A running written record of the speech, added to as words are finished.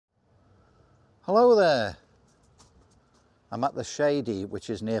Hello there. I'm at the Shady,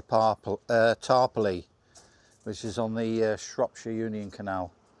 which is near Tarpley, which is on the Shropshire Union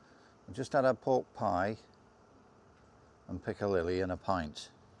Canal. I just had a pork pie and piccalilli and a pint.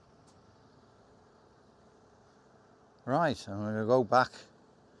 Right, I'm going to go back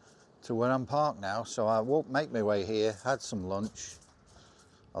to where I'm parked now, so I won't make my way here. Had some lunch,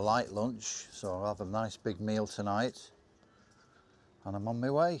 a light lunch, so I'll have a nice big meal tonight, and I'm on my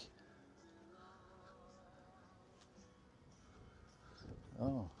way.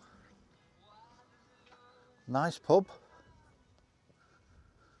 Oh, nice pub.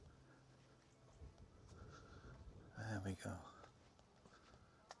 There we go.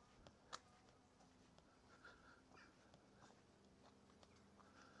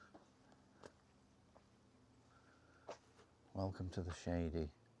 Welcome to the Shady.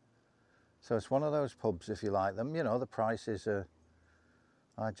 So it's one of those pubs, if you like them, you know, the prices are,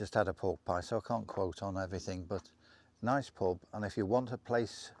 I just had a pork pie, so I can't quote on everything, but nice pub. And if you want a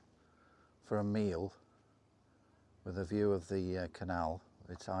place for a meal with a view of the canal,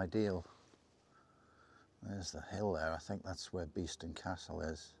 it's ideal. There's the hill there. I think that's where Beeston Castle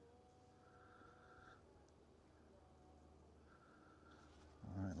is.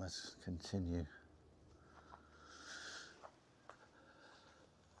 All right, let's continue.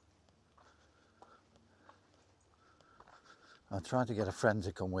 I tried to get a friend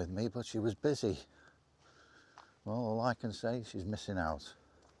to come with me, but she was busy. Well, all I can say, she's missing out.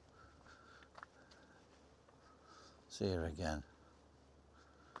 See her again.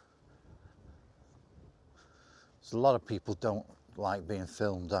 So a lot of people don't like being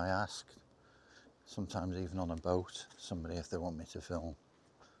filmed, I ask. Sometimes even on a boat, somebody if they want me to film.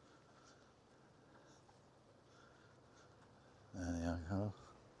 There you go.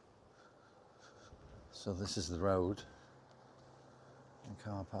 So this is the road. The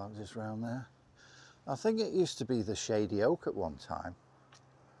car park just round there. I think it used to be the Shady Oak at one time.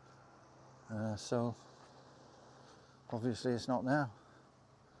 So obviously it's not now.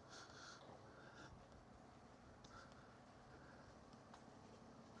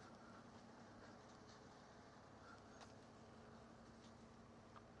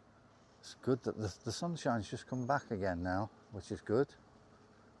 It's good that the sunshine's just come back again now, which is good.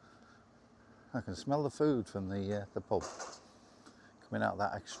 I can smell the food from the pub. Coming out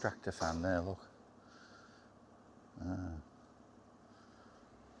that extractor fan there, look.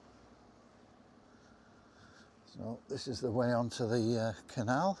 So this is the way onto the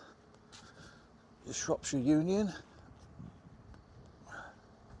canal, the Shropshire Union.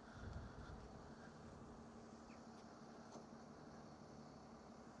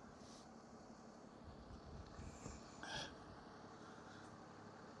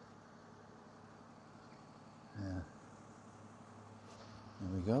 Yeah. There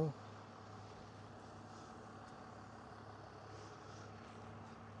we go.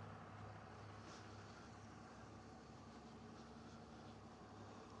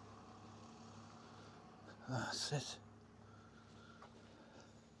 That's it.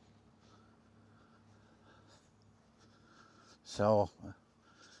 So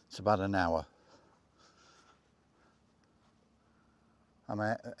it's about an hour. I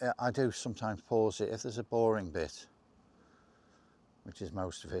mean, I do sometimes pause it if there's a boring bit, which is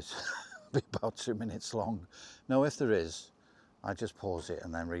most of it. Be about 2 minutes long. No, if there is, I just pause it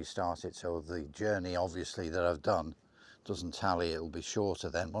and then restart it, so the journey obviously that I've done doesn't tally. It'll be shorter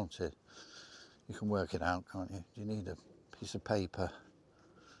then, won't it? You can work it out, can't you? Do you need a piece of paper?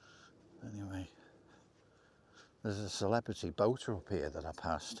 Anyway, there's a celebrity boater up here that I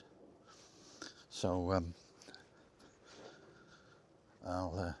passed. So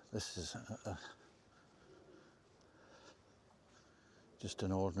this is just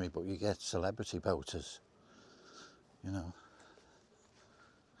an ordinary, but you get celebrity boaters, you know.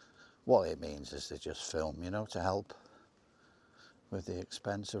 What it means is they just film, you know, to help with the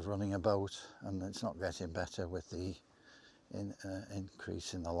expense of running a boat, and it's not getting better with the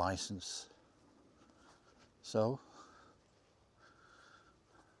increase in the license. So,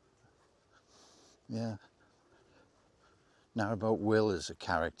 yeah. Narrowboat Will is a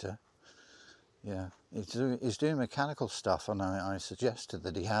character. Yeah, he's doing mechanical stuff, and I suggested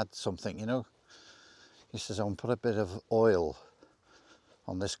that he had something, you know. He says, "I'm put a bit of oil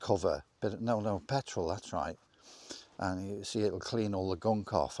on this cover, no, petrol, that's right, and you see it'll clean all the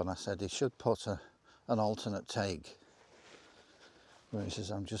gunk off." And I said he should put an alternate take where he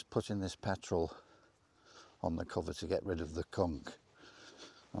says, "I'm just putting this petrol on the cover to get rid of the gunk."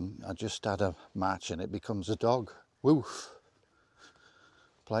 And I just add a match and it becomes a dog. Woof.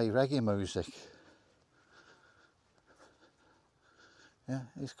 Play reggae music. Yeah,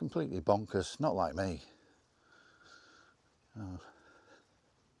 he's completely bonkers, not like me. Oh.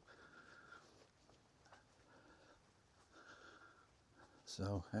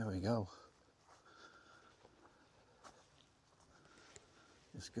 So there we go.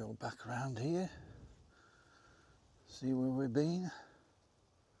 Just go back around here, see where we've been.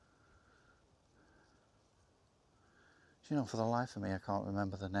 You know, for the life of me, I can't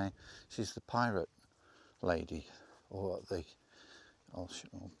remember the name. She's the pirate lady, or the. I'll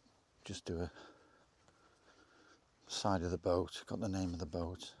just do a side of the boat. Got the name of the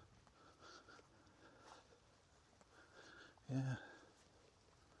boat. Yeah.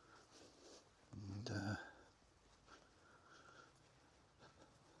 And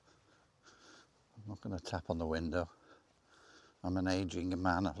I'm not going to tap on the window. I'm an ageing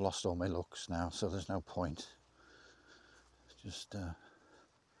man. I've lost all my looks now, so there's no point. Just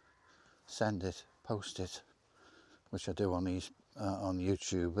send it, post it, which I do on these on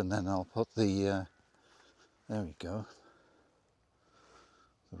YouTube, and then I'll put the. There we go.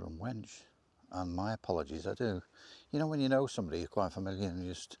 The rum wench. And my apologies, I do. You know, when you know somebody you're quite familiar, and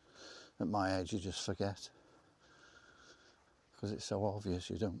you just, at my age, you just forget. Because it's so obvious,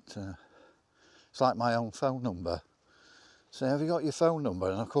 you don't... it's like my own phone number. So, have you got your phone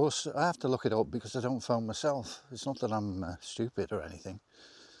number? And of course, I have to look it up because I don't phone myself. It's not that I'm stupid or anything.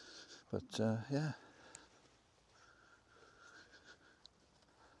 But, yeah.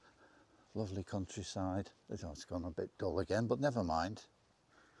 Lovely countryside. It's gone a bit dull again, but never mind.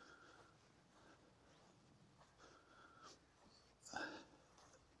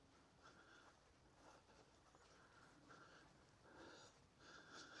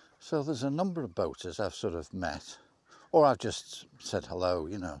 So there's a number of boaters I've sort of met, or I've just said hello,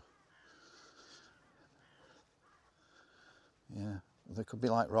 you know. Yeah, they could be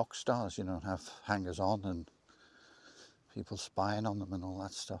like rock stars, you know, and have hangers on and people spying on them and all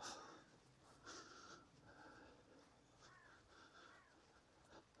that stuff.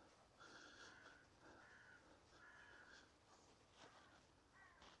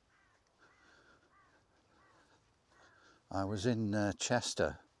 I was in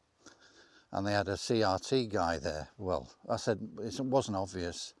Chester, and they had a CRT guy there. Well, I said, it wasn't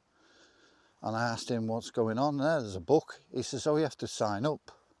obvious. And I asked him, what's going on there? There's a book. He says, oh, you have to sign up.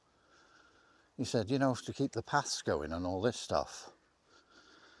 He said, you know, to keep the paths going and all this stuff.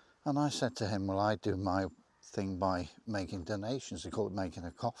 And I said to him, well, I do my thing by making donations. They call it making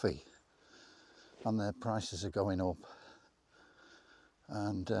a coffee. And their prices are going up.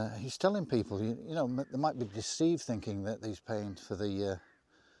 And he's telling people, you know, they might be deceived thinking that he's paying for the...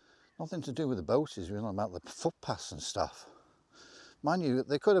 nothing to do with the boats, is really about the footpaths and stuff. Mind you,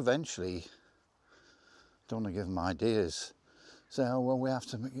 they could eventually, don't want to give them ideas, say, oh, well, we have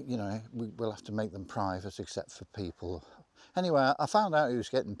to, you know, we'll have to make them private except for people. Anyway, I found out he was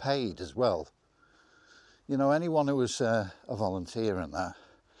getting paid as well. You know, anyone who was a volunteer and that,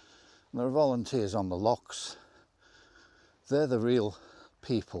 and there are volunteers on the locks, they're the real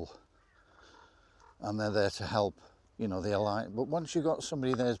people, and they're there to help, you know, the alliance. But once you've got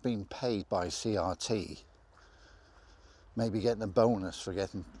somebody there's being paid by CRT, maybe getting a bonus for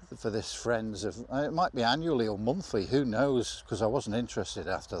this Friends of, it might be annually or monthly, who knows, because I wasn't interested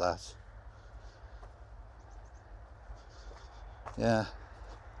after that. Yeah.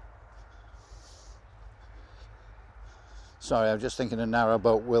 Sorry, I'm just thinking of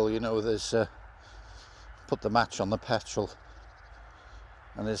Narrowboat Will, you know, there's put the match on the petrol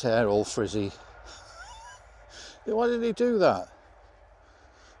and his hair all frizzy. Why did he do that?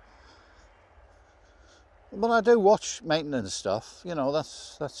 Well, I do watch maintenance stuff, you know,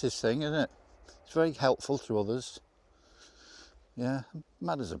 that's his thing, isn't it? It's very helpful to others. Yeah,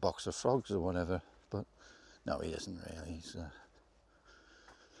 mad as a box of frogs or whatever, but no, he isn't really. He's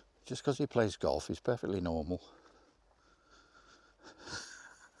just because he plays golf, he's perfectly normal.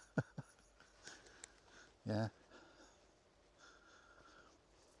 Yeah.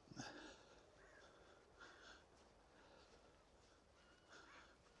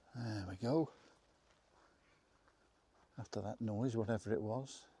 There we go. After that noise, whatever it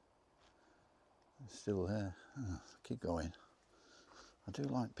was, it's still there. Oh, keep going. I do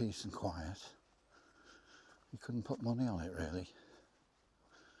like peace and quiet. You couldn't put money on it, really.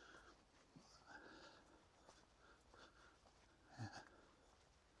 Yeah.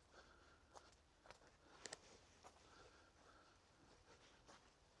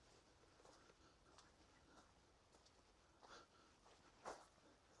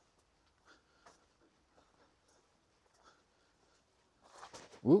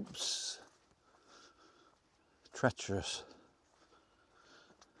 Whoops. Treacherous.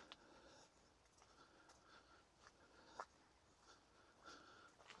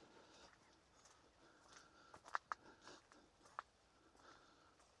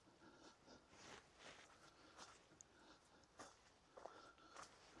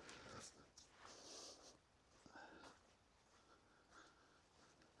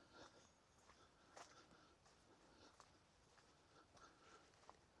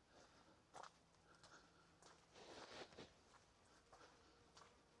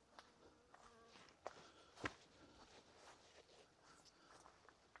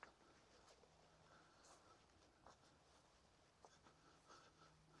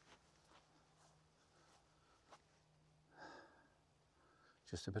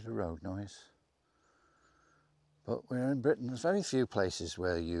 just a bit of road noise. But we're in Britain. There's very few places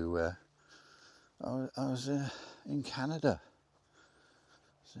where you... I was in Canada.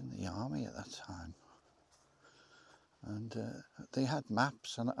 I was in the army at that time. And they had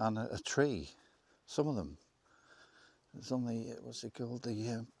maps and a tree, some of them. It's on the, what's it called,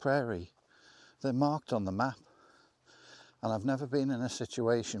 the prairie. They're marked on the map. And I've never been in a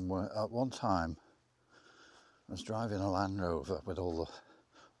situation where at one time I was driving a Land Rover with all the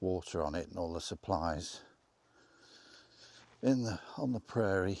water on it and all the supplies on the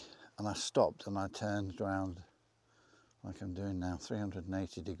prairie, and I stopped and I turned around like I'm doing now,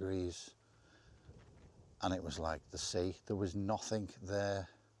 380 degrees, and it was like the sea. There was nothing there.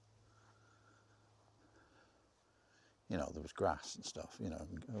 You know, there was grass and stuff, you know,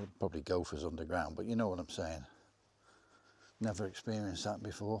 probably gophers underground, but you know what I'm saying. Never experienced that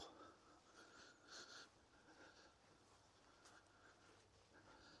before.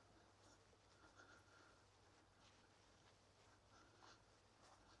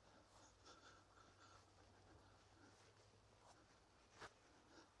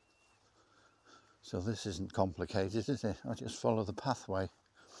 So this isn't complicated, is it? I just follow the pathway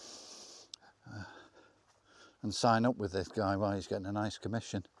and sign up with this guy while he's getting a nice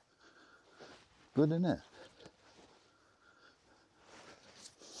commission. Good, isn't it?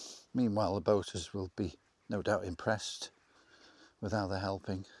 Meanwhile, the boaters will be no doubt impressed with how they're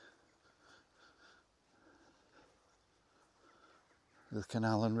helping the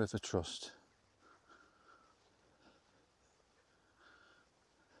Canal and River Trust.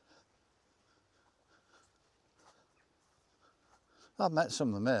 I've met some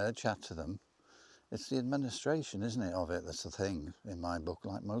of them there, chat to them. It's the administration, isn't it, of it, that's the thing in my book,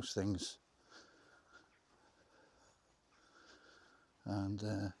 like most things. And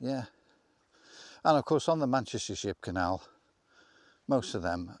yeah. And of course on the Manchester Ship Canal, most of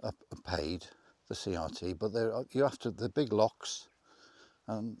them are paid, the CRT, but you have to, the big locks,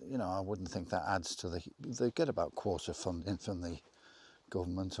 and you know, I wouldn't think that adds to the, they get about quarter funding from the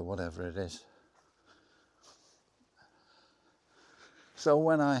government or whatever it is. So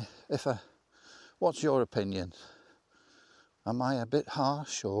what's your opinion? Am I a bit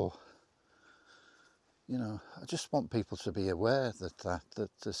harsh, or, you know, I just want people to be aware that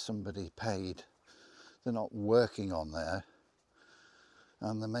there's somebody paid. They're not working on there,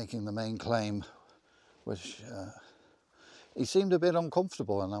 and they're making the main claim, which he seemed a bit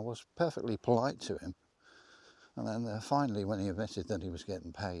uncomfortable, and I was perfectly polite to him. And then finally, when he admitted that he was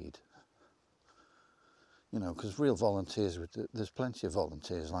getting paid, you know, because real volunteers, there's plenty of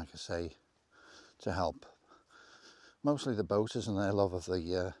volunteers, like I say, to help. Mostly the boaters and their love of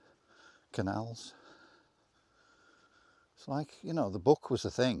the canals. It's like, you know, the book was the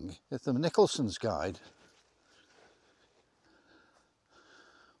thing. If the Nicholson's Guide,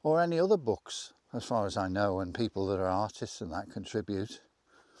 or any other books, as far as I know, and people that are artists and that contribute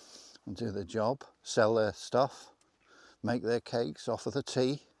and do their job, sell their stuff, make their cakes, offer the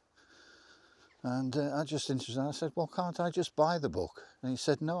tea. And I just interested, I said, well, can't I just buy the book? And he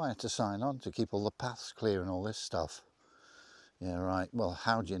said, no, I had to sign on to keep all the paths clear and all this stuff. Yeah, right. Well,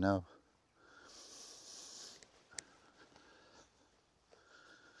 how do you know?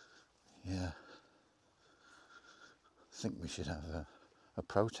 Yeah. I think we should have a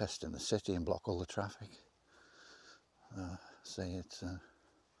protest in the city and block all the traffic. Say it's...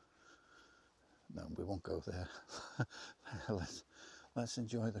 no, we won't go there. Let's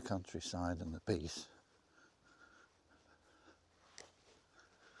enjoy the countryside and the peace.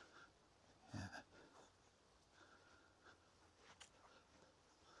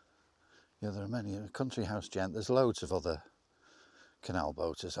 Yeah, there are many. Country House Gent, there's loads of other canal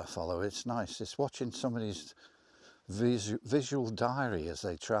boaters I follow. It's nice. It's watching somebody's visual diary as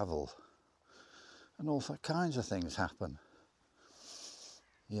they travel. And all kinds of things happen.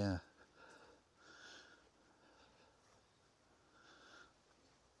 Yeah.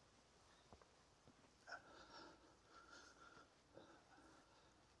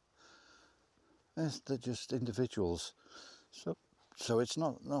 They're just individuals. So it's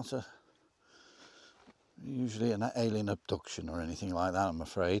not usually an alien abduction or anything like that, I'm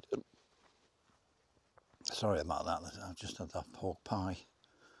afraid. Sorry about that. I've just had that pork pie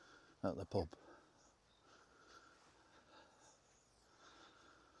at the pub.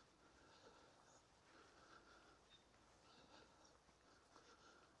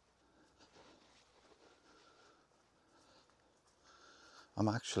 I'm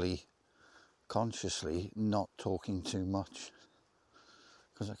actually consciously not talking too much,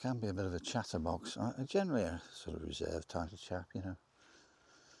 because I can be a bit of a chatterbox. I generally a sort of reserved type of chap, you know.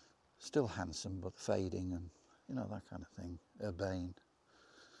 Still handsome but fading, and you know, that kind of thing. Urbane.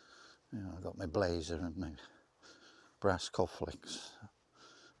 You know, I've got my blazer and my brass cufflinks.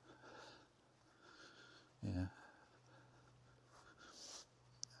 Yeah.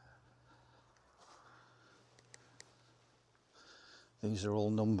 These are all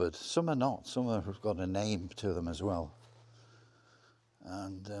numbered. Some are not. Some have got a name to them as well.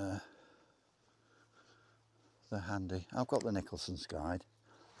 And they're handy. I've got the Nicholson's Guide,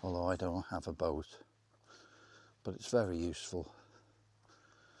 although I don't have a boat. But it's very useful.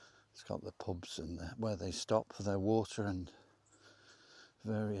 It's got the pubs and where they stop for their water and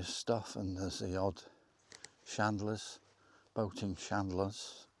various stuff. And there's the odd chandlers, boating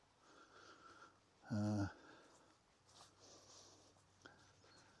chandlers.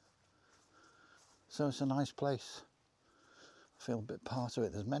 So it's a nice place. I feel a bit part of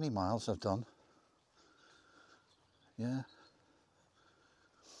it. There's many miles I've done. Yeah.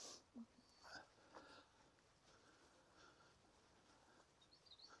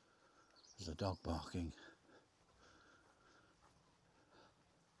 There's a dog barking.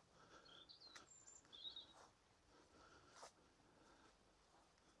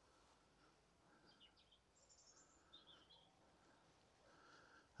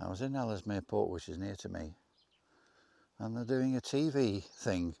 I was in Ellesmere Port, which is near to me, and they're doing a TV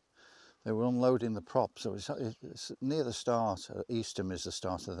thing. They were unloading the props. So it's near the start. Eastham is the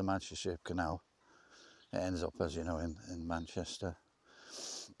start of the Manchester Canal. It ends up, as you know, in Manchester.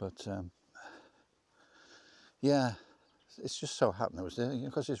 But yeah, it's just so happened it was there.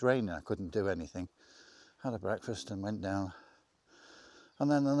 Because it's raining, I couldn't do anything. Had a breakfast and went down. And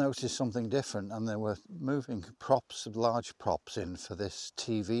then I noticed something different, and they were moving props, large props in for this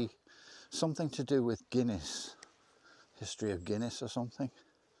TV. Something to do with Guinness, history of Guinness or something.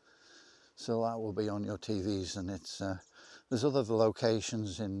 So that will be on your TVs, and it's there's other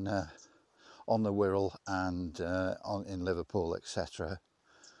locations in on the Wirral and in Liverpool, etc.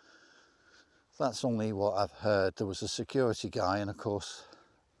 That's only what I've heard. There was a security guy, and of course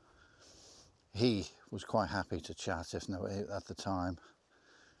he was quite happy to chat, if no, at the time,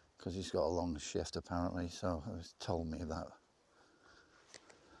 because he's got a long shift apparently. So he told me that.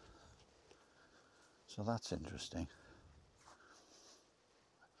 So that's interesting.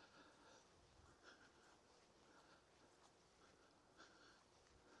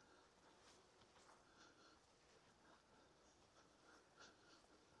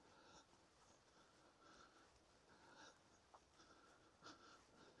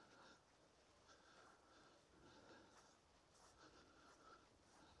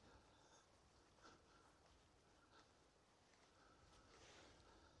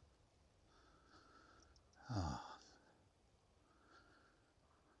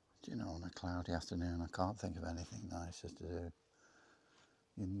 Do you know, on a cloudy afternoon, I can't think of anything nicer to do.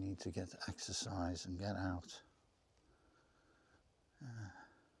 You need to get exercise and get out.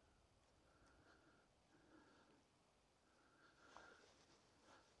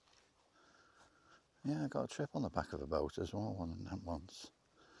 Yeah, I got a trip on the back of a boat as well once.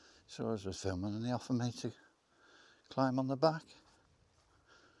 So I was filming and they offered me to climb on the back.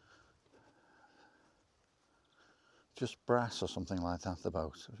 Just brass or something like that, the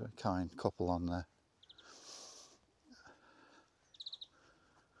boat. A very kind couple on there.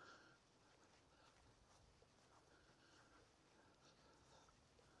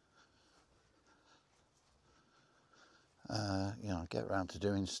 You know, get round to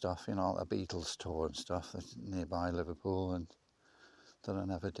doing stuff, you know, a Beatles tour and stuff that's nearby Liverpool, and that I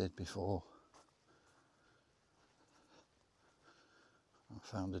never did before. I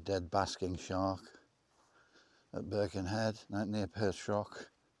found a dead basking shark at Birkenhead, near Perth Rock.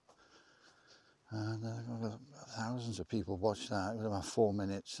 And thousands of people watched that. It was about 4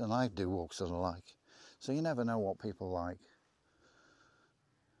 minutes, and I do walks that I like. So you never know what people like.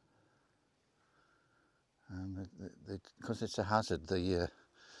 And because it's a hazard,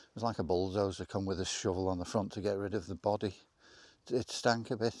 it's like a bulldozer come with a shovel on the front to get rid of the body. It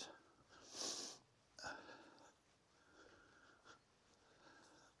stank a bit.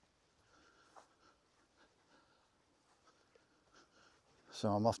 So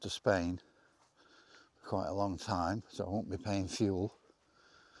I'm off to Spain for quite a long time, so I won't be paying fuel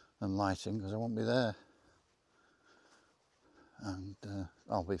and lighting because I won't be there. And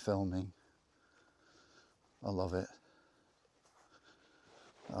I'll be filming. I love it.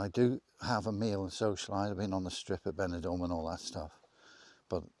 I do have a meal and socialise. I've been on the strip at Benidorm and all that stuff.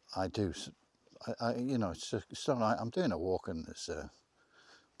 But I do, you know, it's not like I'm doing a walk and there's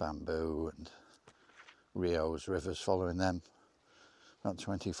bamboo and rios, rivers following them. About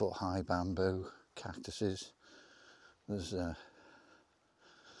 20-foot high bamboo, cactuses. There's the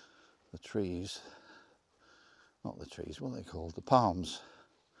trees, not the trees, what are they called? The palms.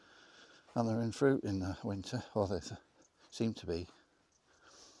 And they're in fruit in the winter, or they seem to be.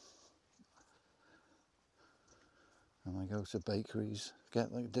 And I go to bakeries,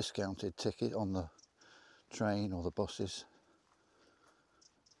 get the discounted ticket on the train or the buses.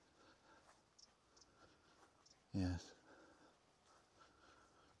 Yes.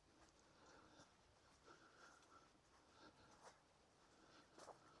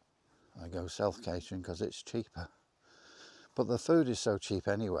 I go self-catering because it's cheaper. But the food is so cheap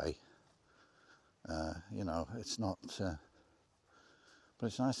anyway. You know, it's not... but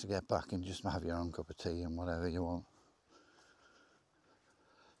it's nice to get back and just have your own cup of tea and whatever you want.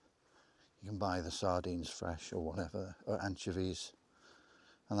 You can buy the sardines fresh or whatever, or anchovies,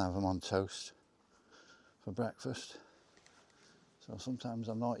 and have them on toast for breakfast. So sometimes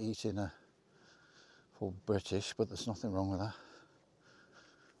I'm not eating a full British, but there's nothing wrong with that.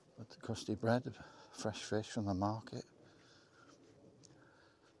 But the crusty bread, fresh fish from the market.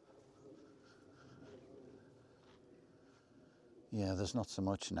 Yeah, there's not so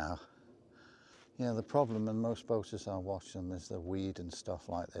much now. Yeah, the problem in most boats I watch them is the weed and stuff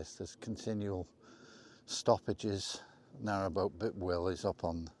like this. There's continual stoppages. Narrowboat Bitwill is up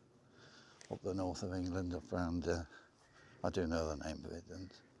the north of England, up around, I do know the name of it, and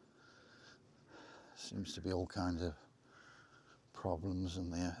seems to be all kinds of problems,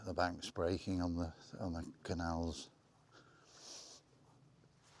 and the banks breaking on the canals.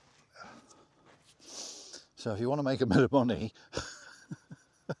 So if you want to make a bit of money,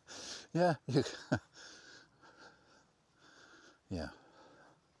 yeah, yeah,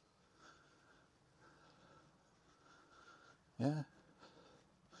 yeah.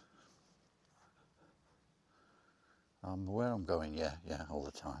 I'm aware I'm going, yeah, all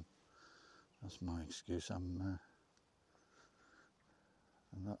the time. That's my excuse. I'm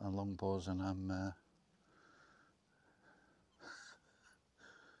a long pause, and I'm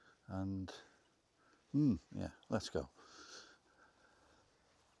yeah, let's go.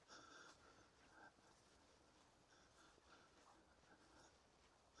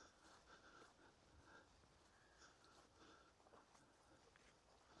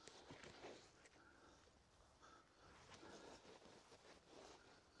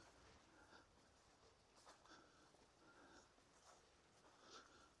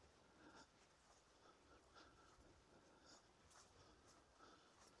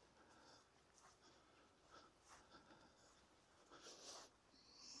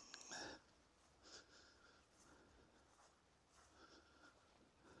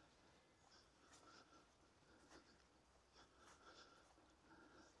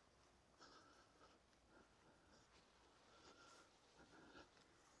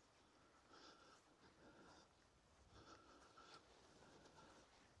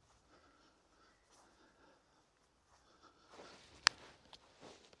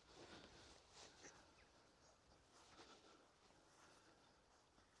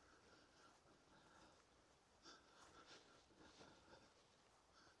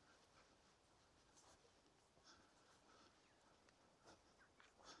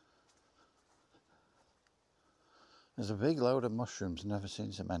 There's a big load of mushrooms, never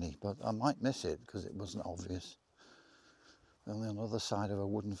seen so many, but I might miss it because it wasn't obvious. Only on the other side of a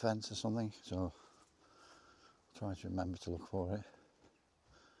wooden fence or something, so I'll try to remember to look for it.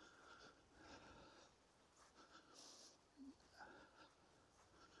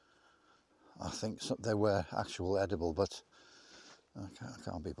 I think they were actual edible, but I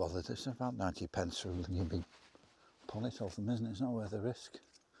can't be bothered. It's about 90 pence for a big punnet of them, isn't it? It's not worth the risk.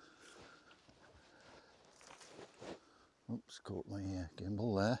 Oops, caught my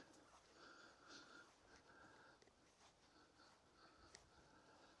gimbal there.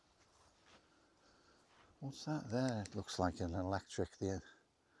 What's that there? It looks like an electric there.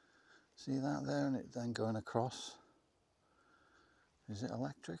 See that there, and it then going across? Is it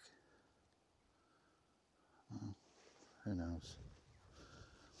electric? Oh, who knows?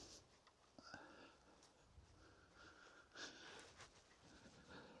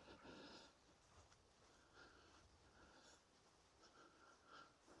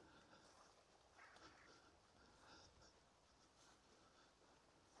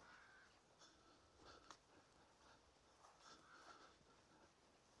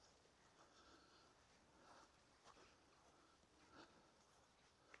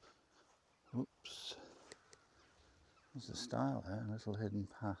 Oops. There's a stile there, a little hidden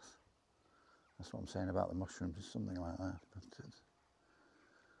path. That's what I'm saying about the mushrooms, it's something like that. But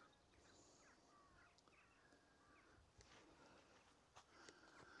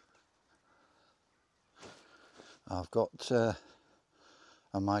I've got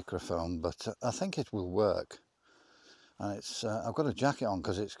a microphone, but I think it will work. And it's I've got a jacket on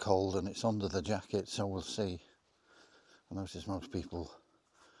because it's cold and it's under the jacket, so we'll see. I notice most people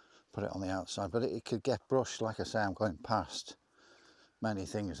put it on the outside, but it could get brushed. Like I say, I'm going past many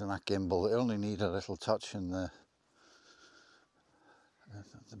things, and that gimbal, it only need a little touch and that'll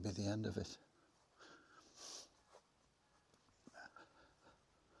be the end of it.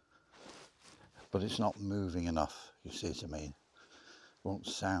 But it's not moving enough, you see what I mean. Won't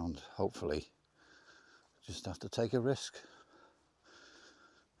sound, hopefully. Just have to take a risk.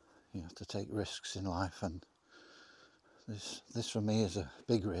 You have to take risks in life, and this for me is a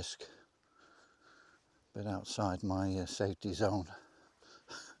big risk. A bit outside my safety zone.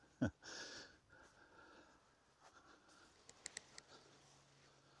 There's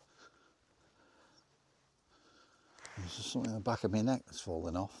just something in the back of my neck that's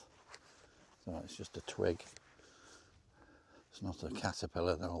fallen off. So it's just a twig. It's not a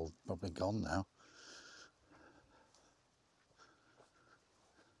caterpillar, they're all probably gone now.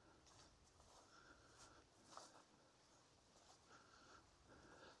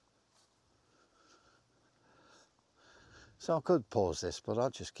 So I could pause this, but I'll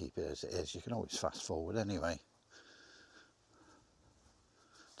just keep it as it is. You can always fast forward anyway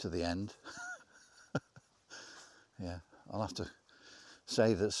to the end. Yeah, I'll have to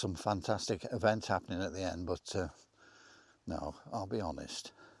say there's some fantastic event happening at the end, but no, I'll be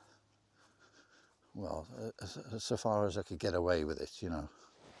honest. Well, so far as I could get away with it, you know.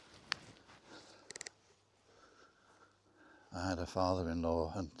 I had a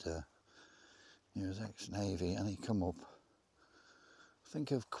father-in-law, and he was ex-Navy, and he come up.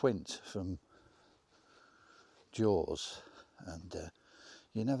 Think of Quint from Jaws, and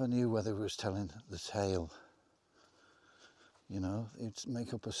you never knew whether he was telling the tale. You know, he'd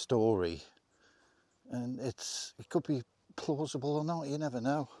make up a story, and it could be plausible or not. You never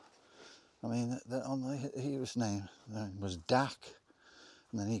know. I mean, his name was Dak,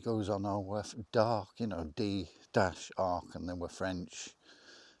 and then he goes on, oh, we're Dark, you know, D-Arc, and then we're French.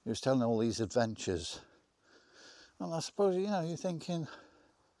 He was telling all these adventures. And I suppose, you know, you're thinking,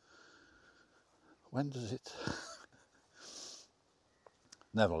 when does it?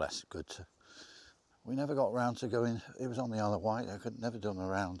 Nevertheless, good. We never got round to going, it was on the Isle of Wight, I could never done a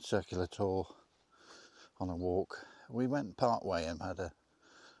round circular tour on a walk. We went part way and had a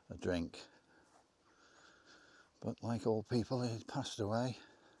drink. But like all people, he passed away.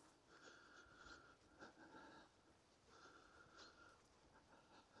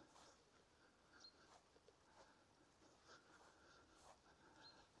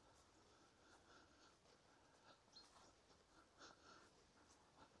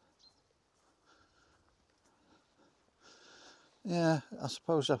 Yeah, I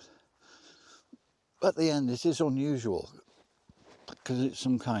suppose at the end it is unusual because it's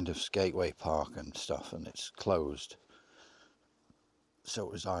some kind of skateway park and stuff, and it's closed. So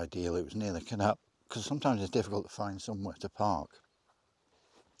it was ideal, it was near the canal, because sometimes it's difficult to find somewhere to park.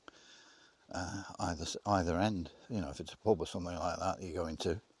 Either end, you know, if it's a pub or something like that you go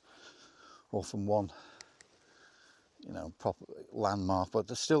into, or from one, you know, proper landmark, but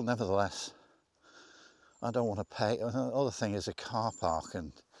there's still, nevertheless, I don't want to pay. The other thing is a car park,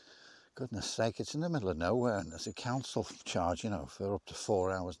 and goodness sake, it's in the middle of nowhere, and there's a council charge, you know, for up to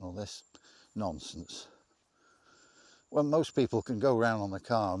 4 hours and all this nonsense. Well, most people can go around on the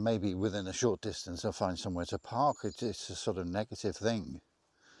car, maybe within a short distance they'll find somewhere to park. It's a sort of negative thing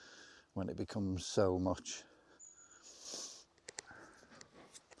when it becomes so much.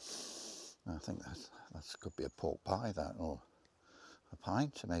 I think that could be a pork pie, that, or a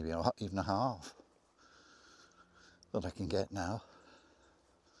pint, maybe, or even a half that I can get now.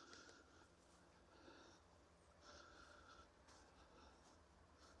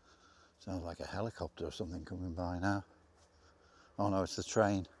 Sounds like a helicopter or something coming by now. Oh no, it's the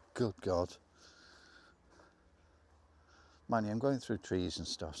train. Good God. Mind you, I'm going through trees and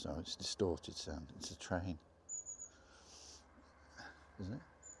stuff, so it's distorted sound. It's a train. Isn't it?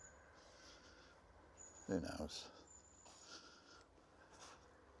 Who knows?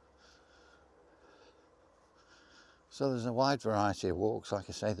 So there's a wide variety of walks. Like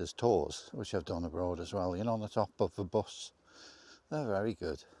I say, there's tours, which I've done abroad as well. You know, on the top of a bus. They're very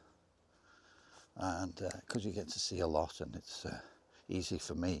good. And because you get to see a lot, and it's easy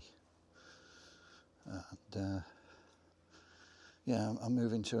for me. And yeah, I'm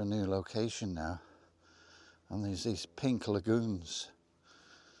moving to a new location now. And there's these pink lagoons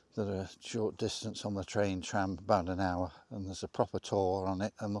that are a short distance on the train, tram, about an hour. And there's a proper tour on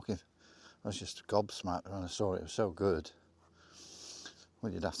it. I'm looking. I was just gobsmacked when I saw it. It was so good.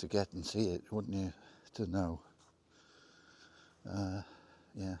 Well, you'd have to get and see it, wouldn't you, to know?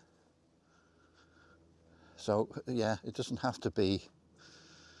 Yeah. So yeah, it doesn't have to be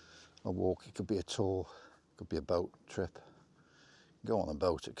a walk, it could be a tour, it could be a boat trip. Go on a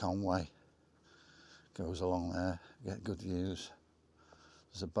boat at Conway, goes along there, get good views.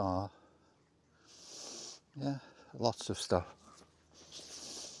 There's a bar. Yeah, lots of stuff.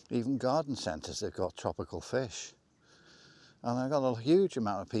 Even garden centres, they've got tropical fish. And I've got a huge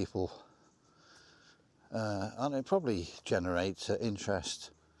amount of people, and it probably generates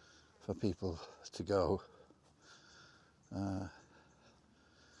interest for people to go.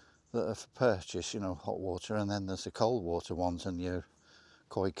 That are for purchase, you know, hot water, and then there's the cold water ones and your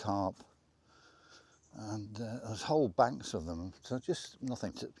koi carp. And there's whole banks of them, so just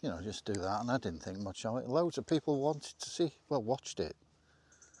nothing to, you know, just do that. And I didn't think much of it. Loads of people wanted to see, well, watched it.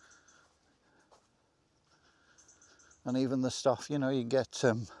 And even the stuff, you know, you get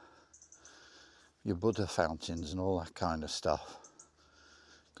your Buddha fountains and all that kind of stuff.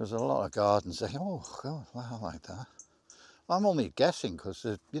 Because a lot of gardens, they go, oh God, wow, I like that. I'm only guessing because,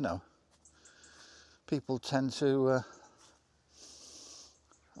 you know, people tend to,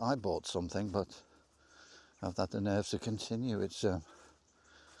 I bought something, but I've had the nerves to continue. It's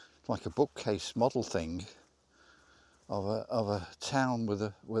like a bookcase model thing of a town with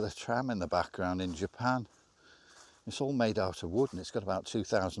a tram in the background in Japan. It's all made out of wood and it's got about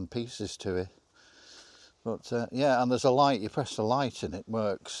 2,000 pieces to it. But yeah, and there's a light, you press the light and it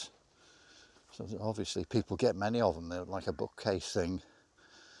works. So obviously people get many of them. They're like a bookcase thing.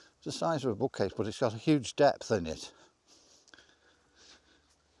 It's the size of a bookcase, but it's got a huge depth in it.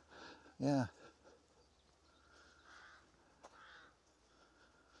 Yeah.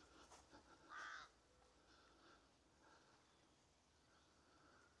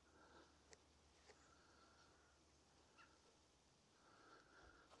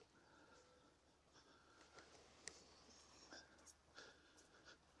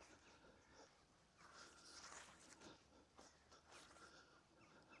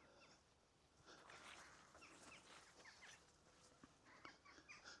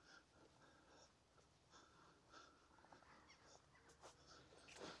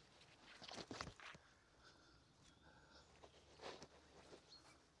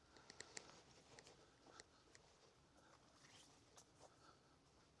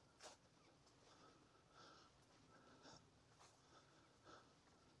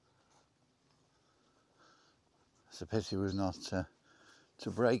 It's a pity we've not to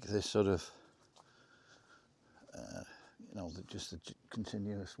break this sort of you know, just the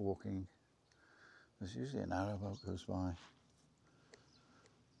continuous walking. There's usually an arrowboat goes by,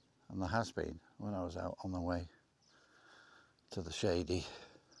 and there has been when I was out on the way to the Shady.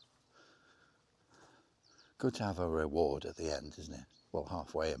 Good to have a reward at the end, isn't it? Well,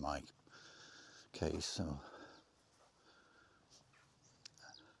 halfway in my case, so.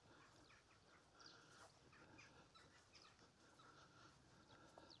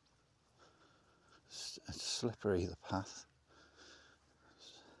 It's slippery, the path.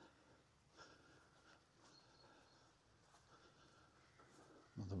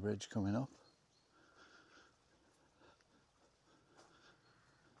 Another bridge coming up.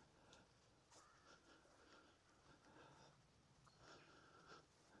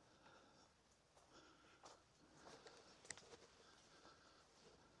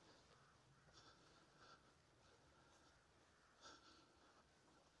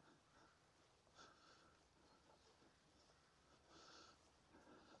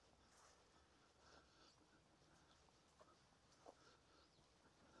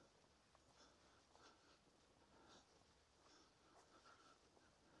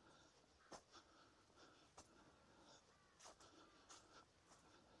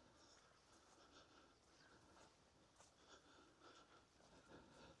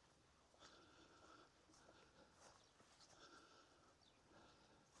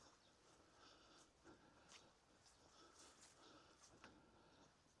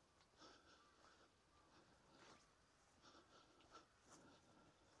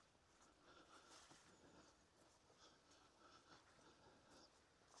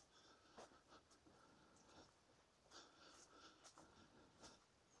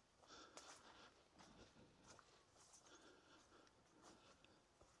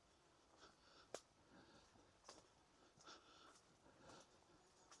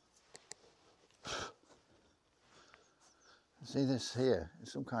 See this here?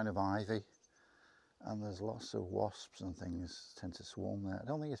 It's some kind of ivy, and there's lots of wasps and things tend to swarm there. I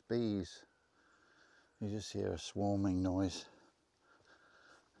don't think it's bees. You just hear a swarming noise.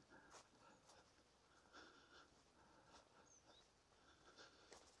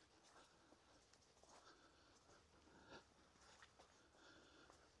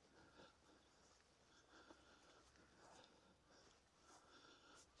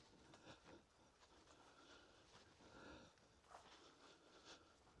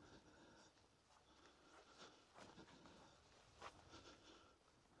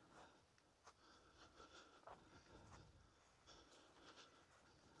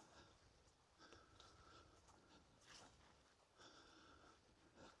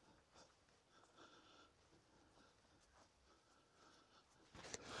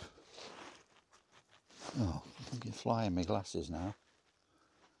 You fly in my glasses now.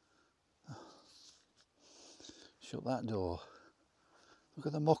 Shut that door. Look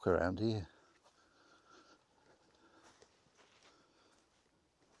at the muck around here.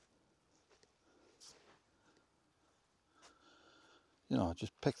 You know, I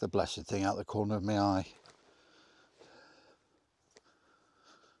just picked the blessed thing out the corner of my eye.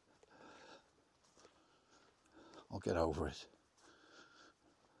 I'll get over it.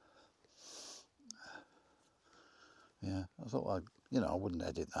 Yeah, I thought I wouldn't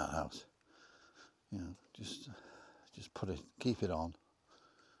edit that out. You know, just put it, keep it on.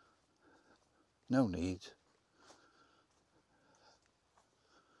 No need.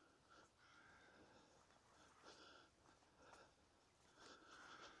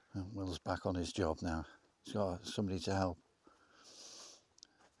 And Will's back on his job now. He's got somebody to help.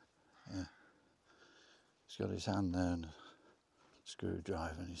 Yeah. He's got his hand there and a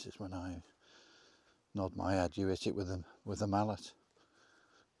screwdriver, and he says, when I nod my head, you hit it with the mallet.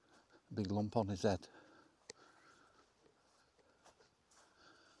 A big lump on his head.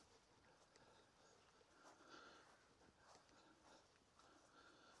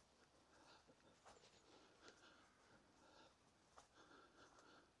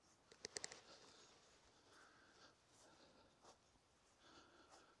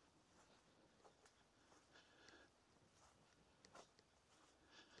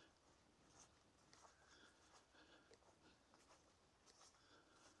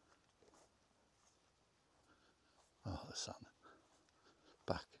 Oh, the sun.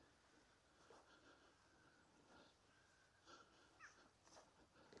 Back.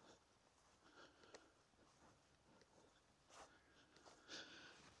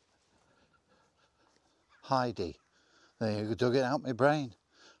 Heidi. There, you dug it out my brain.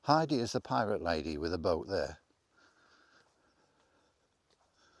 Heidi is the pirate lady with a boat there.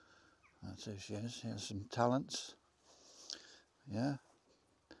 That's who she is. She has some talents. Yeah.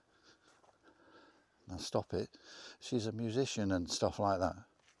 Now stop it. She's a musician and stuff like that.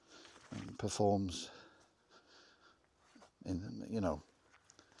 And performs in, you know,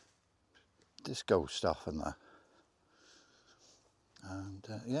 disco stuff and that. And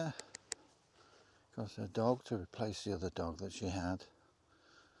yeah, got a dog to replace the other dog that she had.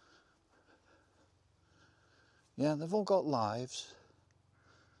 Yeah, they've all got lives.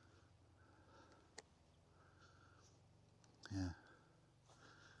 Yeah.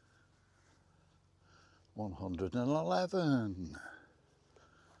 111.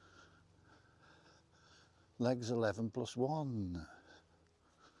 Legs 11 plus 1.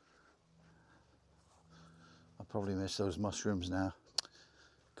 I probably miss those mushrooms now.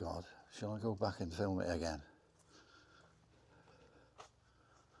 God, shall I go back and film it again?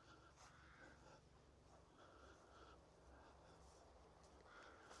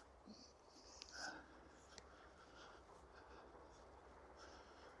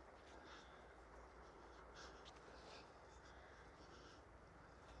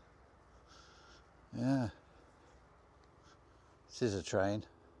 Yeah. This is a train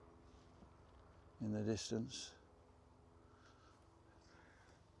in the distance.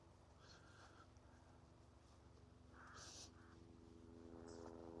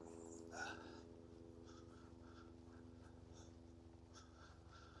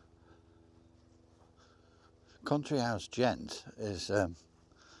 Country House Gent is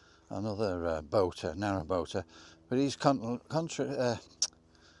another boater, narrow boater, but he's currently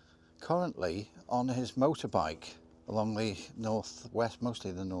on his motorbike along the northwest,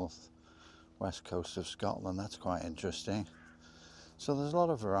 mostly the northwest coast of Scotland. That's quite interesting. So there's a lot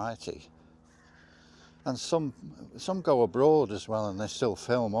of variety, and some go abroad as well, and they still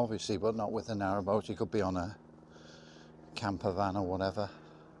film, obviously, but not with a narrowboat. He could be on a camper van or whatever.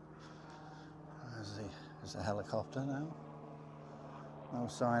 There's a helicopter now. No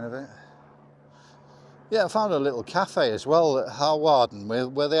sign of it. Yeah, I found a little cafe as well at Hawarden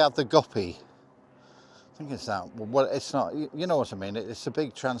where they have the guppy. I think it's that. Well, it's not. You know what I mean. It's a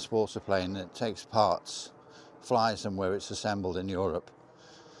big transporter plane that takes parts, flies them where it's assembled in Europe.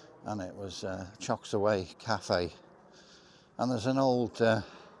 And it was Chocks Away Cafe. And there's an old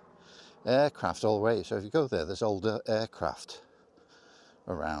aircraft all the way. So if you go there, there's old aircraft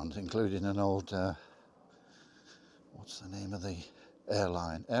around, including an old, what's the name of the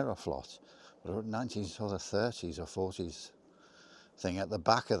airline? Aeroflot. 1930s or 40s thing at the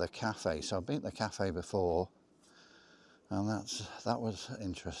back of the cafe. So I've been to the cafe before, and that was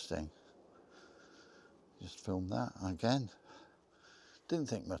interesting. Just filmed that again. Didn't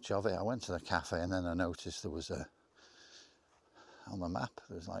think much of it. I went to the cafe and then I noticed there was on the map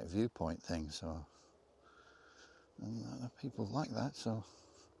there was like a viewpoint thing. So and people like that. So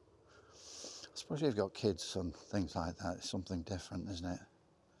Especially if you've got kids and things like that, it's something different, isn't it?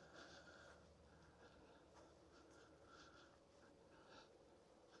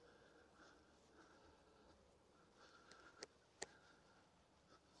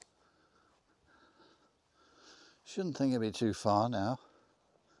 Shouldn't think it'd be too far now.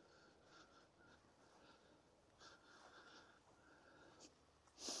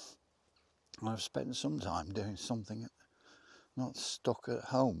 I've spent some time doing something, not stuck at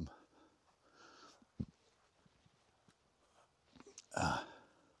home.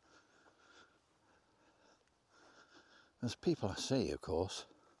 There's people I see, of course,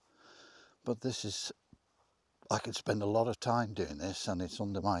 but this is, I could spend a lot of time doing this and it's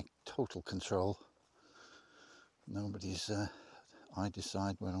under my total control. Nobody's, I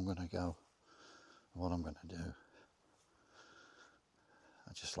decide where I'm going to go, what I'm going to do.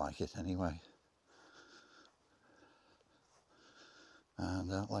 I just like it anyway. And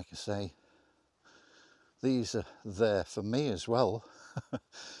like I say, these are there for me as well.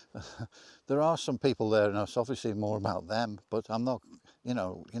 There are some people there, and it's obviously more about them, but I'm not, you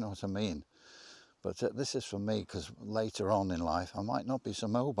know what I mean. But this is for me, because later on in life I might not be so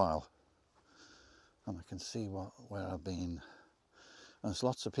mobile, and I can see where I've been. And there's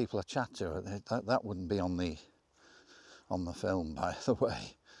lots of people I chat to. That wouldn't be on the film, by the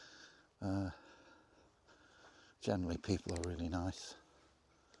way. Generally, people are really nice.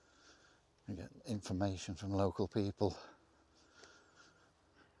 You get information from local people.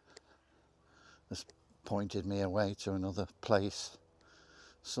 This pointed me away to another place.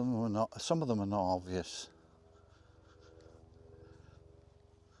 Some of them are not obvious.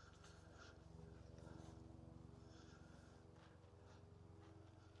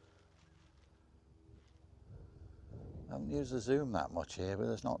 I haven't used the zoom that much here, but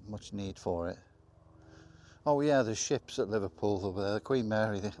there's not much need for it. Oh yeah, there's ships at Liverpool over there. The Queen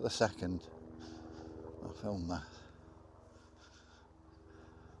Mary II. I filmed that.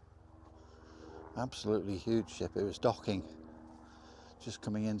 Absolutely huge ship. It was docking, just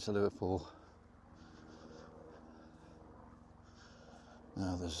coming into Liverpool.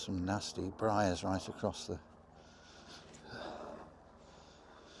 Now there's some nasty briars right across the...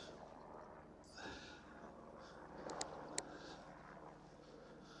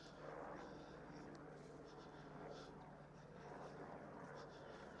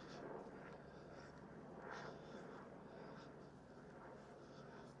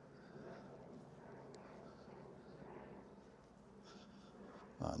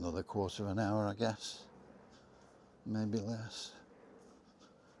 About another quarter of an hour, I guess. Maybe less.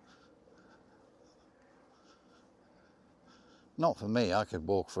 Not for me. I could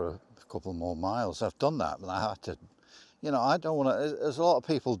walk for a couple more miles. I've done that, but I had to, I don't want to. There's a lot of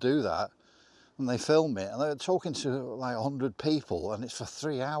people do that and they film it and they're talking to like 100 people and it's for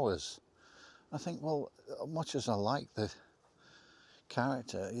 3 hours. I think, well, much as I like the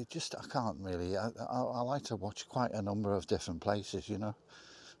character, I can't really. I like to watch quite a number of different places,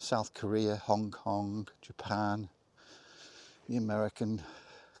 South Korea, Hong Kong, Japan, the American,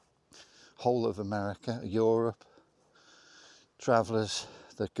 whole of America, Europe. Travellers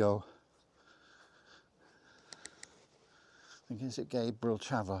that go. I think, is it Gabriel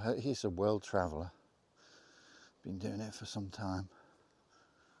Traveller? He's a world traveller. Been doing it for some time.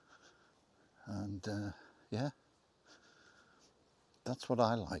 And yeah, that's what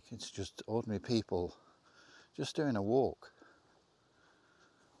I like. It's just ordinary people just doing a walk.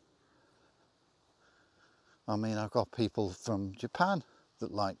 I mean, I've got people from Japan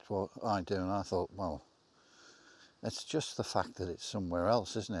that liked what I do, and I thought, well, it's just the fact that it's somewhere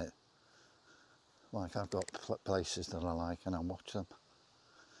else, isn't it? Like, I've got places that I like and I watch them.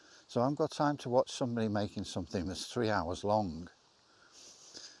 So I've got time to watch somebody making something that's 3 hours long.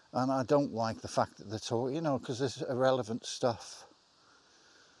 And I don't like the fact that they're talking, because there's irrelevant stuff,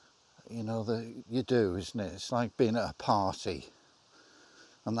 that you do, isn't it? It's like being at a party.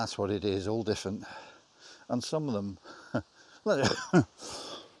 And that's what it is, all different. And some of them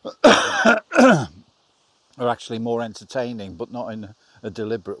are actually more entertaining, but not in a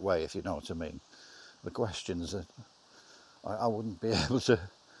deliberate way, if you know what I mean. The questions that I wouldn't be able to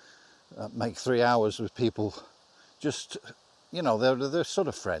make 3 hours with people. Just, they're sort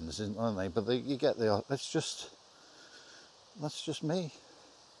of friends, aren't they? But you get that's just me.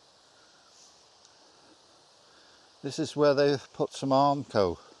 This is where they've put some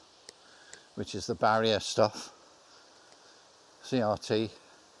Armco, which is the barrier stuff, CRT.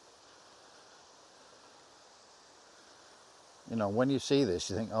 When you see this,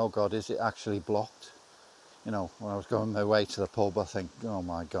 you think, oh God, is it actually blocked? When I was going my way to the pub, I think, oh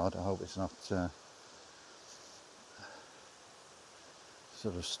my God, I hope it's not sort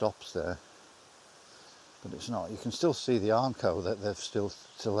of stops there. but it's not. You can still see the Armco that they've still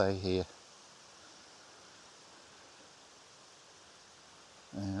to lay here.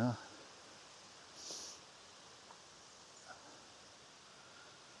 There you are.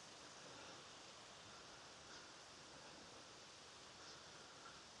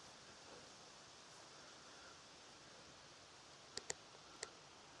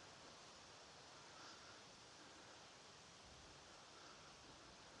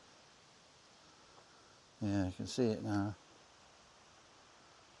 Yeah, you can see it now.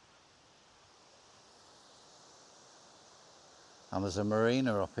 And there's a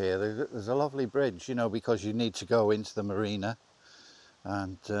marina up here. There's a lovely bridge, you know, because you need to go into the marina,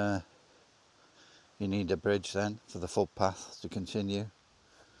 and you need a bridge then for the footpath to continue.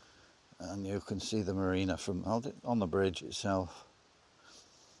 And you can see the marina from on the bridge itself.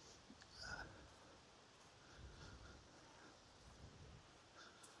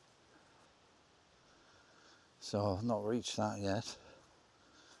 So I've not reached that yet.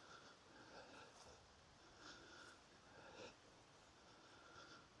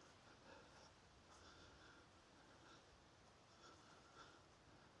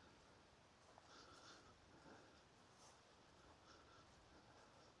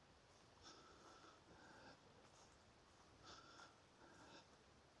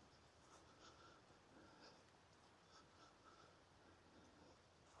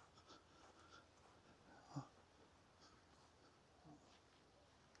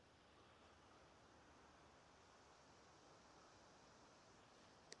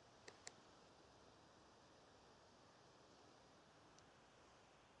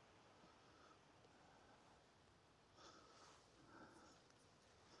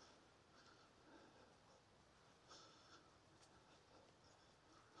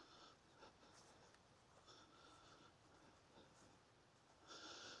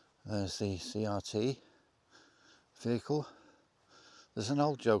 There's the CRT vehicle. There's an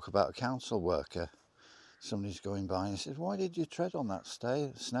old joke about a council worker. Somebody's going by and he said, "Why did you tread on that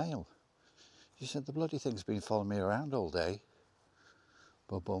snail?" She said, "The bloody thing's been following me around all day."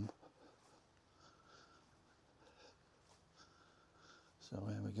 Bum. So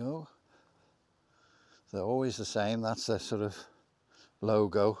here we go. They're always the same. That's their sort of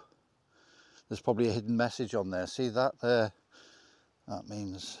logo. There's probably a hidden message on there. See that there? That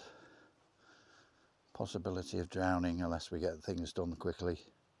means possibility of drowning unless we get things done quickly.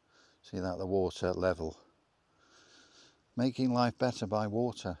 See that, the water level. Making life better by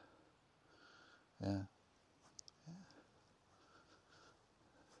water. Yeah.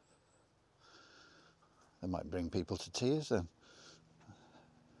 They might bring people to tears then.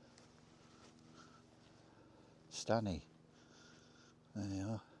 Stanny. There you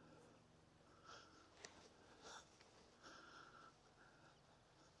are.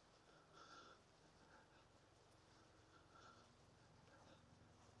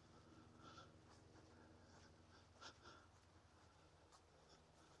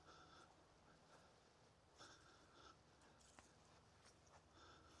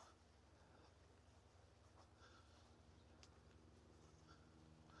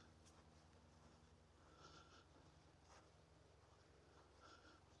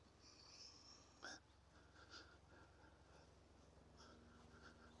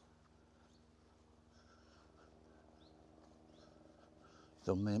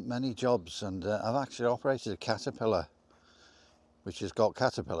 Done many jobs, and I've actually operated a Caterpillar, which has got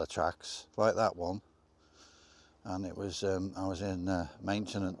Caterpillar tracks like that one, and it was I was in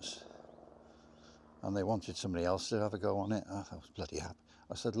maintenance, and they wanted somebody else to have a go on it. I was bloody happy.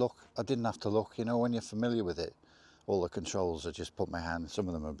 I said, "Look, I didn't have to look. You know, when you're familiar with it, all the controls, I just put my hand. Some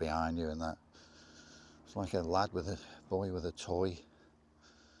of them are behind you, and that. It's like a boy with a toy,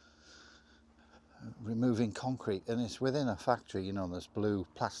 removing concrete, and it's within a factory. You know, there's blue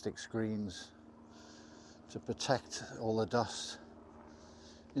plastic screens to protect all the dust."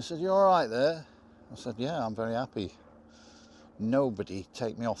 He said, "You all right there?" I said, "Yeah, I'm very happy. Nobody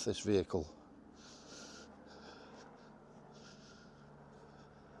take me off this vehicle."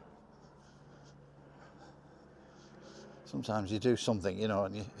 Sometimes you do something, you know,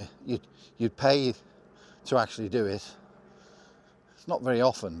 and you'd pay to actually do it. It's not very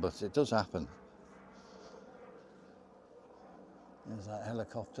often, but it does happen. There's that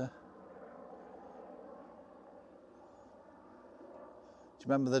helicopter. Do you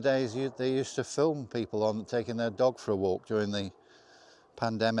remember the days they used to film people on taking their dog for a walk during the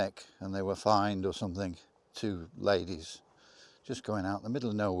pandemic, and they were fined or something? Two ladies just going out in the middle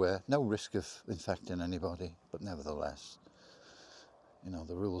of nowhere, no risk of infecting anybody, but nevertheless, you know,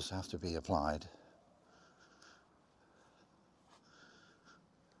 the rules have to be applied.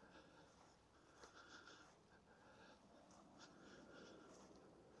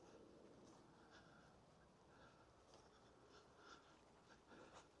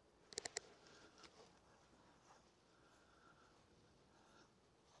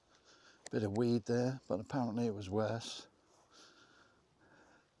 Bit of weed there, but apparently it was worse.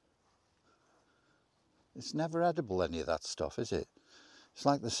 It's never edible, any of that stuff, is it? It's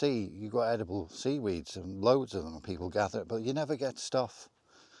like the sea. You've got edible seaweeds and loads of them people gather, but you never get stuff.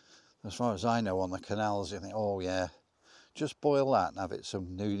 As far as I know, on the canals, you think, oh yeah, just boil that and have it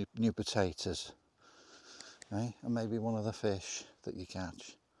some new potatoes. Eh? And maybe one of the fish that you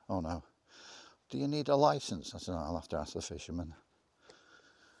catch. Oh no. Do you need a licence? I said, I'll have to ask the fisherman.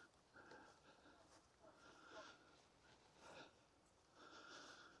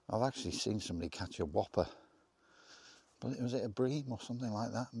 I've actually seen somebody catch a whopper, but was it a bream or something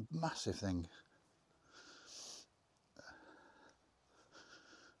like that? Massive thing. I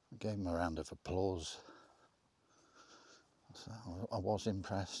gave him a round of applause. So I was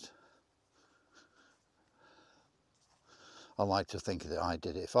impressed. I like to think that I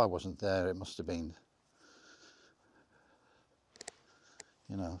did it. If I wasn't there, it must have been,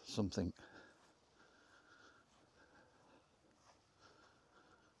 you know, something.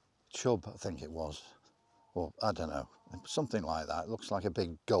 Chub, I think it was. Or I don't know, something like that. It looks like a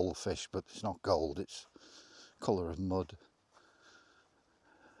big goldfish, but it's not gold, it's colour of mud.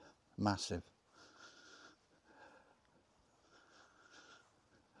 Massive.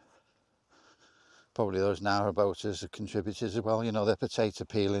 Probably those narrowboaters are contributors as well, you know, their potato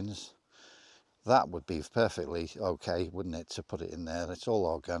peelings. That would be perfectly okay, wouldn't it, to put it in there? It's all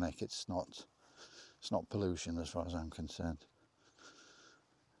organic, it's not pollution as far as I'm concerned.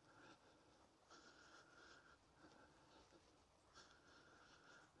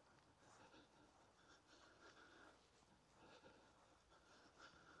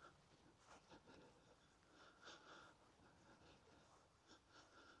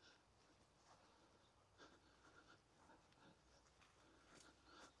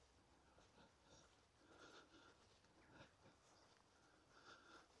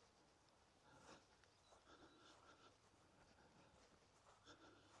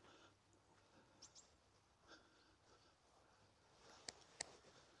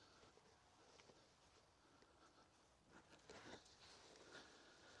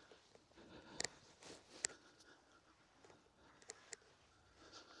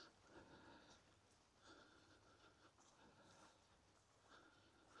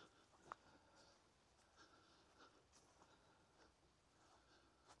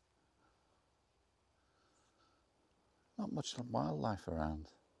 Not much wildlife around.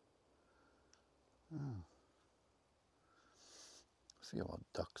 Oh. A few odd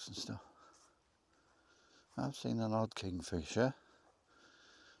ducks and stuff. I've seen an odd kingfisher.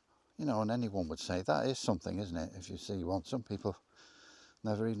 You know, and anyone would say that is something, isn't it? If you see one, some people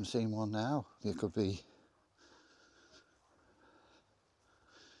never even seen one now. It could be,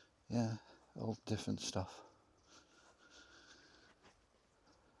 yeah, all different stuff.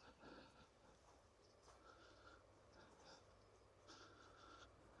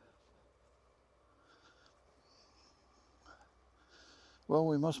 Well,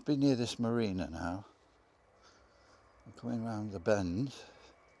 we must be near this marina now. I'm coming round the bend.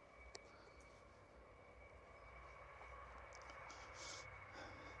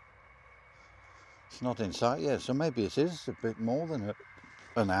 It's not in sight yet, so maybe it is a bit more than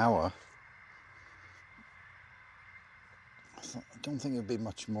an hour. I don't think it'll be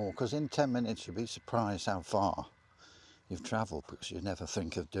much more, because in 10 minutes you'll be surprised how far you've travelled, because you never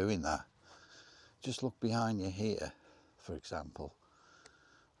think of doing that. Just look behind you here, for example,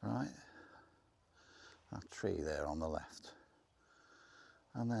 right? That tree there on the left.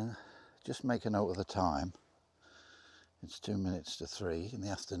 And then just make a note of the time. It's 2 minutes to 3 in the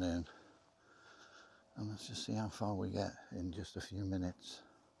afternoon. And let's just see how far we get in just a few minutes.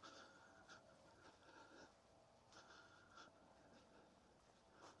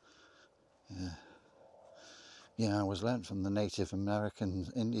 Yeah, I was learnt from the Native American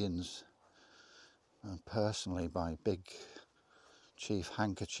Indians, personally by Big Chief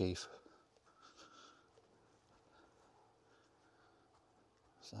Handkerchief.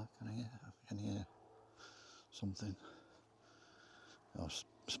 So can you hear something? I've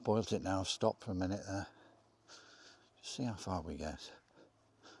spoilt it now. Stop for a minute there. Just see how far we get.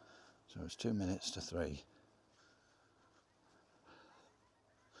 So it's 2 minutes to 3.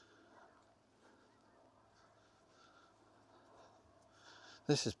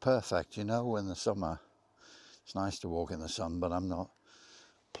 This is perfect, you know, in the summer. It's nice to walk in the sun, but I'm not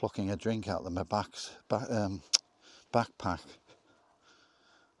plucking a drink out of my backpack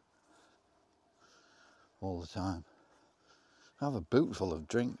all the time. I have a boot full of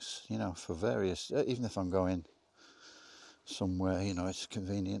drinks, you know, for various, even if I'm going somewhere, you know, it's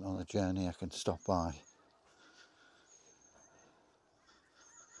convenient on a journey, I can stop by.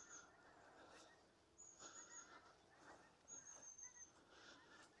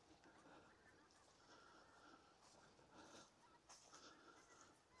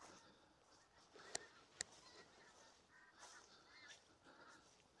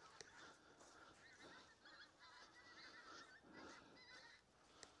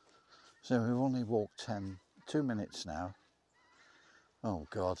 So we've only walked 2 minutes now. Oh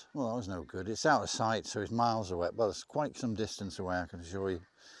God, well that was no good. It's out of sight, so it's miles away. Well, it's quite some distance away, I can assure you.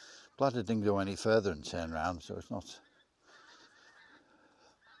 Glad I didn't go any further and turn around, so it's not...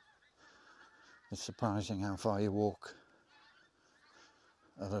 It's surprising how far you walk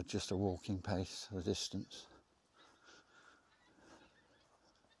at just a walking pace, the distance.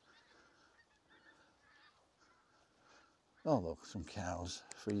 Oh look, some cows,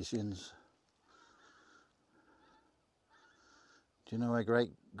 Frisians. Do you know my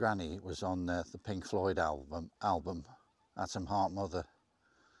great granny was on the Pink Floyd album Atom Heart Mother?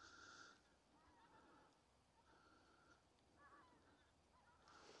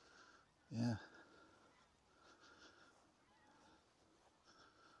 Yeah.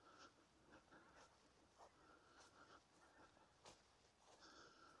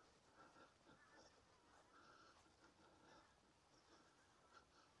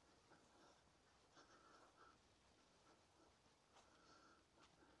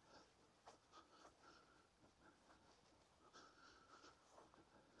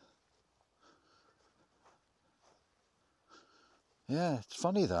 Yeah, it's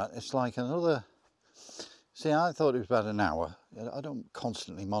funny that. It's like another... See, I thought it was about an hour. I don't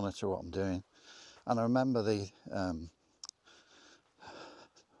constantly monitor what I'm doing. And I remember the...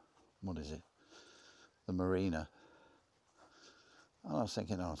 what is it? The marina. And I was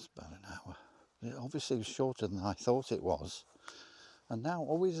thinking, oh, it's about an hour. It obviously was shorter than I thought it was. And now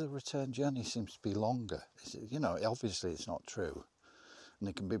always the return journey seems to be longer. You know, obviously it's not true. And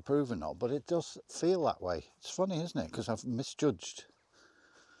it can be proven not, but it does feel that way. It's funny, isn't it? Because I've misjudged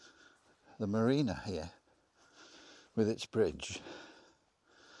the marina here with its bridge.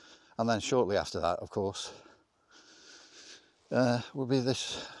 And then shortly after that, of course, will be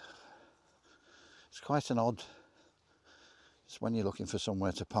this... It's quite an odd... It's when you're looking for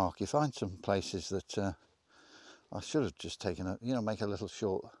somewhere to park, you find some places that I should have just taken a, you know, make a little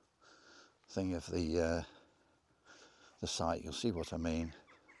short thing of the site. You'll see what I mean.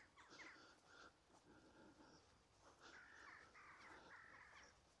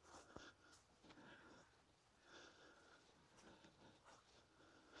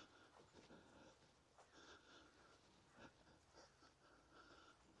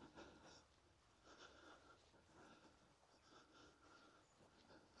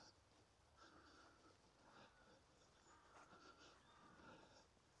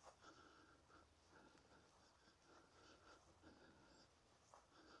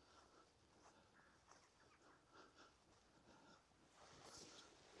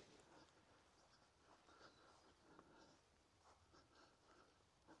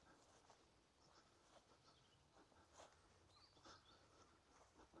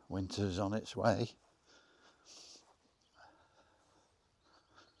 Winter's on its way.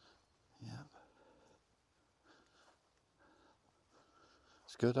 Yeah.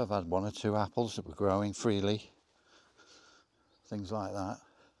 It's good. I've had 1 or 2 apples that were growing freely. Things like that.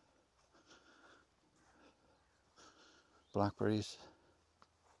 Blackberries.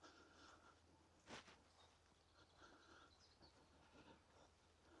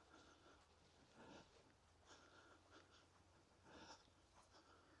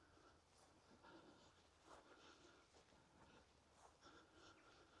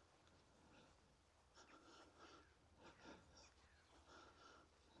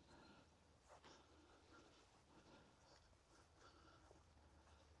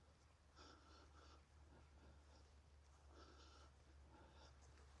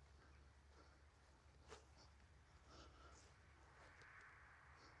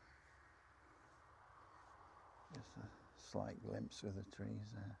 Just a slight glimpse of the trees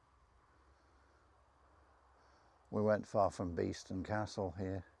there. We went far from Beeston Castle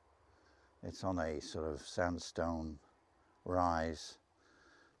here. It's on a sort of sandstone rise.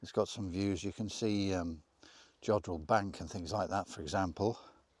 It's got some views. You can see Jodrell Bank and things like that, for example.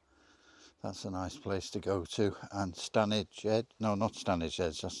 That's a nice place to go to. And Stanage Edge, no, not Stanage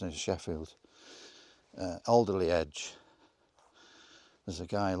Edge, that's near Sheffield. Alderley Edge. There's a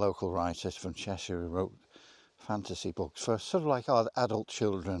guy, a local writer from Cheshire, who wrote fantasy books for sort of like adult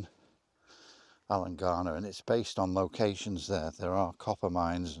children, Alan Garner, and it's based on locations there. There are copper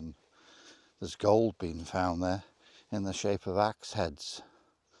mines and there's gold being found there in the shape of axe heads.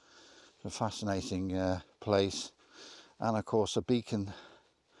 It's a fascinating place. And of course a beacon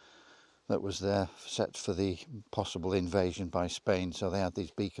that was there set for the possible invasion by Spain. So they had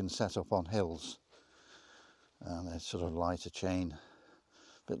these beacons set up on hills and they sort of light a chain,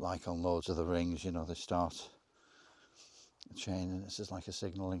 a bit like on Lords of the Rings, you know, they start a chain and it's just like a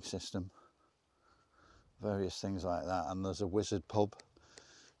signalling system. Various things like that. And there's a wizard pub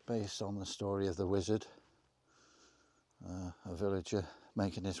based on the story of the wizard, a villager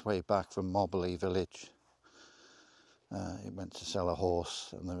making his way back from Mobley village. He went to sell a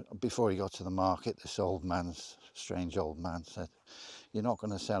horse, and before he got to the market, this strange old man said, "You're not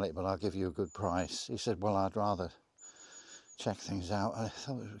going to sell it, but I'll give you a good price." He said, "Well, I'd rather check things out." I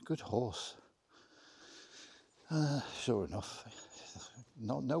thought it was a good horse. Sure enough,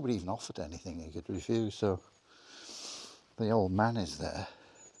 nobody even offered anything he could refuse, so the old man is there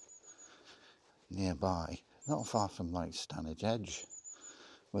nearby, not far from like Stanage Edge,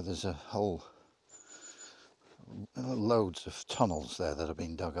 where there's a whole loads of tunnels there that have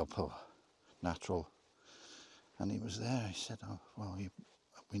been dug up, or natural. And he was there. He said, "Oh, well,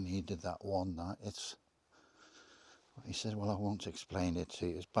 we needed that one night." He said, "Well, I won't explain it to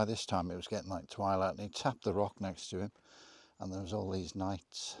you." By this time it was getting like twilight, and he tapped the rock next to him, and there was all these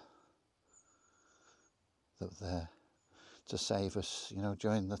knights that were there to save us, you know,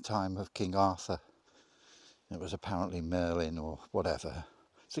 during the time of King Arthur. It was apparently Merlin or whatever.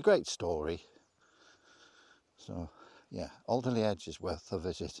 It's a great story. So, yeah, Alderley Edge is worth a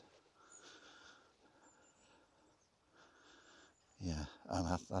visit. Yeah,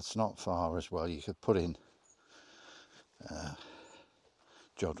 and that's not far as well. You could put in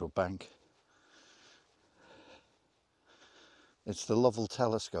Jodrell Bank. It's the Lovell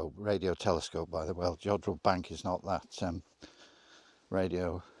telescope, radio telescope, by the way. Well, Jodrell Bank is not that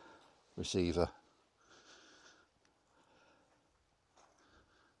radio receiver.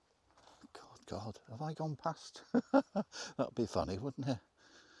 God, have I gone past? That'd be funny, wouldn't it?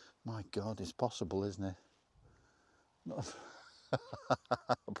 My God, it's possible, isn't it?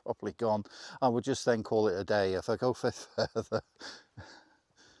 Probably gone. I would just then call it a day if I go further.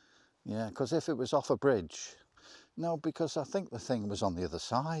 Yeah, because if it was off a bridge, no, because I think the thing was on the other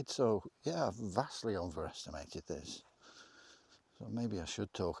side. So yeah, I've vastly overestimated this. So maybe I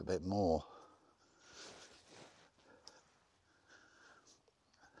should talk a bit more.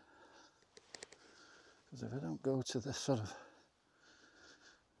 Because if I don't go to this sort of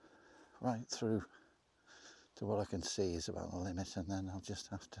right through to what I can see is about the limit, and then I'll just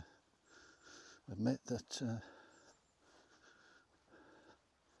have to admit that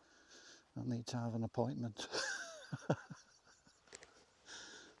I'll need to have an appointment.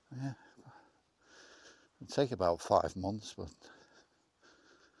 Yeah, it'll take about 5 months, but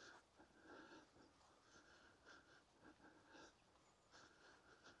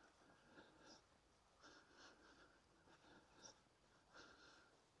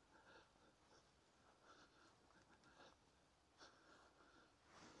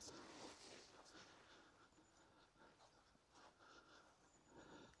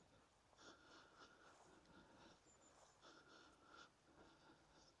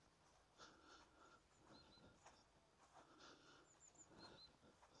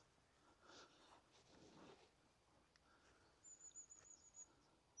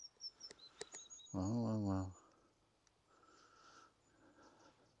well.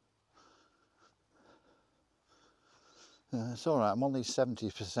 It's all right. I'm only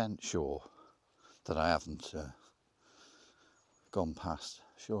 70% sure that I haven't gone past.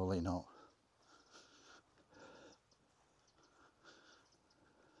 Surely not.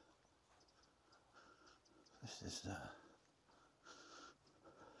 This is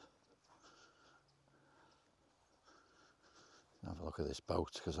have a look at this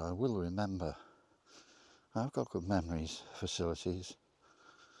boat, because I will remember. I've got good memories, facilities.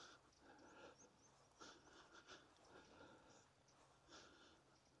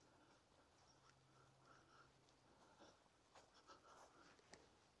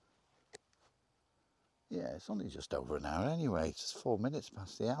 Yeah, it's only just over an hour anyway. It's 4 minutes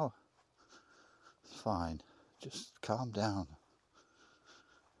past the hour. It's fine. Just calm down.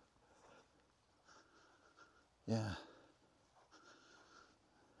 Yeah.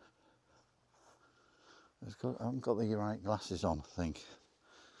 I haven't got the right glasses on, I think.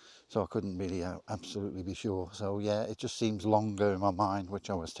 So I couldn't really absolutely be sure. So yeah, it just seems longer in my mind, which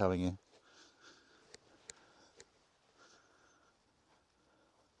I was telling you.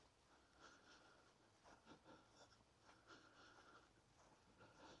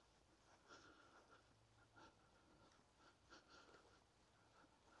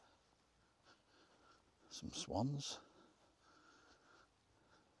 Some swans.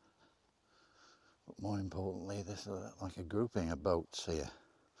 But more importantly, this is like a grouping of boats here.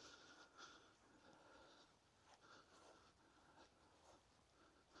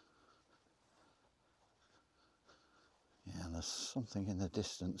 Yeah, and there's something in the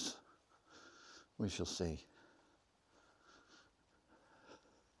distance. We shall see.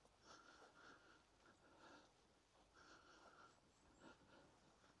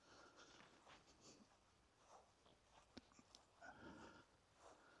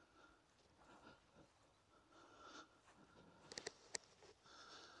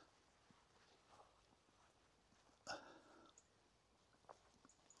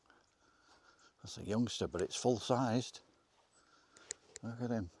 That's a youngster, but it's full-sized. Look at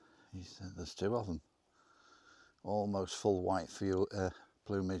him. There's two of them. Almost full white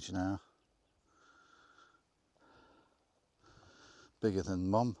plumage now. Bigger than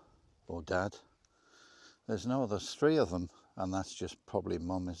Mum or Dad. There's three of them, and that's just probably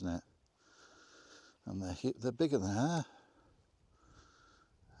Mum, isn't it? And they're bigger than her.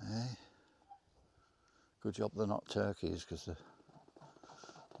 Hey. Good job they're not turkeys, because they're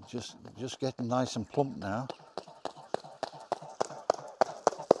just getting nice and plump now.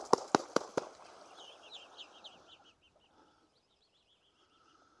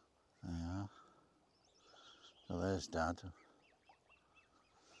 There you are. So there's Dad.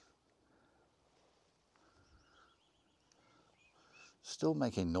 Still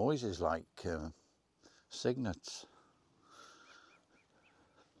making noises like cygnets.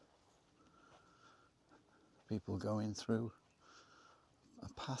 People going through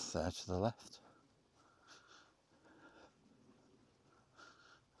a path there to the left.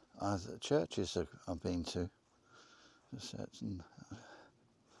 The churches I've been to, a certain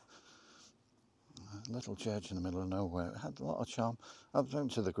little church in the middle of nowhere. It had a lot of charm. I've been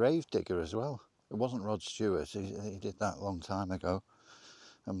to the Gravedigger as well. It wasn't Rod Stewart, he did that a long time ago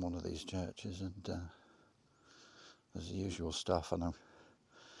in one of these churches, and there's the usual stuff, and I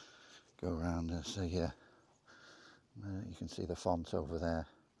go around and see you can see the font over there,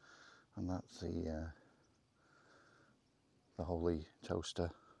 and that's the holy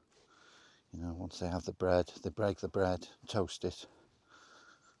toaster. You know, once they have the bread, they break the bread, toast it.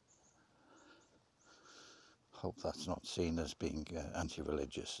 Hope that's not seen as being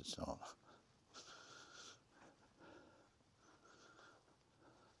anti-religious. It's not.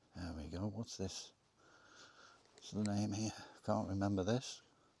 There we go. What's this? What's the name here? Can't remember this.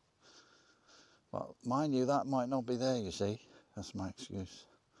 Well, mind you, that might not be there, you see. That's my excuse.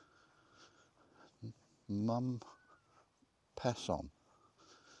 Mum Pesson.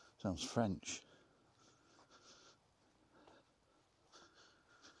 Sounds French.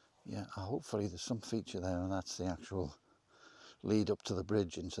 Yeah, hopefully there's some feature there, and that's the actual lead up to the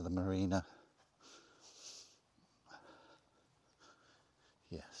bridge into the marina.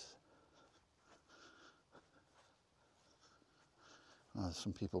 Yes.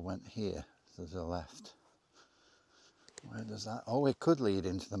 Some people went here to the left. Where does that? Oh, it could lead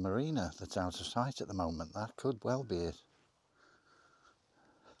into the marina that's out of sight at the moment. That could well be it.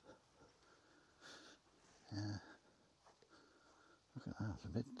 Yeah. Look at that. A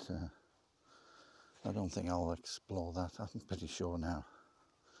bit. I don't think I'll explore that. I'm pretty sure now.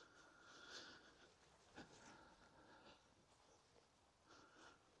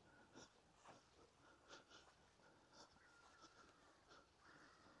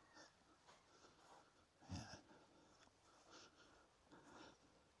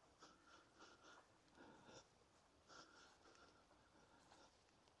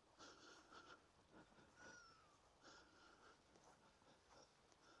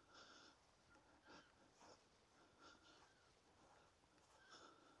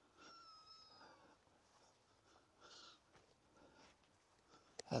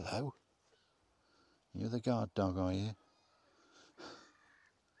 Hello. You're the guard dog, are you?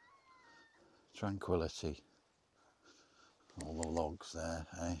 Tranquility. All the logs there,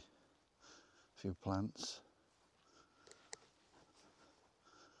 eh? A few plants.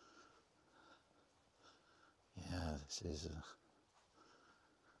 Yeah, this is a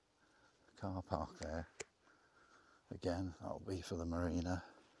car park there. Again, that'll be for the marina.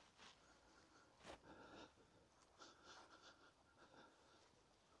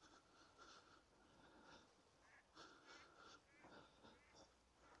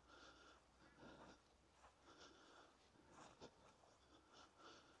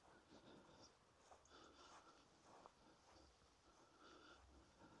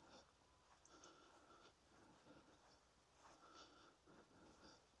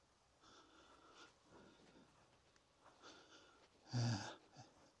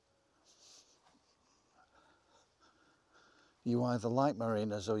 You either like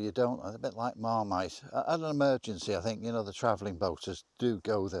marinas or you don't. A bit like Marmite. At an emergency, I think, you know, the travelling boaters do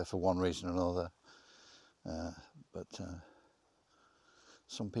go there for one reason or another. But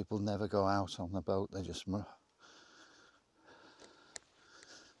some people never go out on the boat. They just...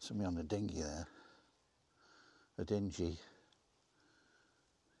 Somebody on a dinghy there. A dinghy.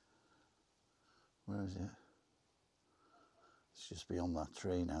 Where is it? It's just beyond that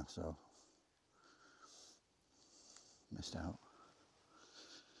tree now, so... Missed out.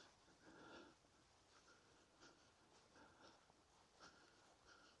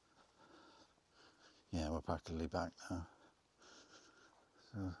 Yeah, we're practically back now.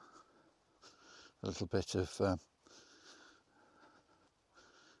 So a little bit of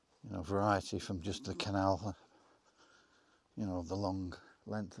you know, variety from just the canal, you know, the long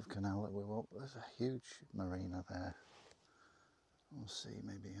length of canal that we walk. There's a huge marina there. We'll see,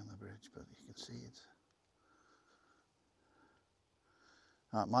 maybe on the bridge, but you can see it.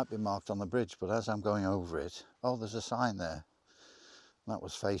 It might be marked on the bridge, but as I'm going over it, oh, there's a sign there. That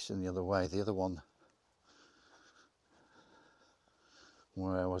was facing the other way. The other one,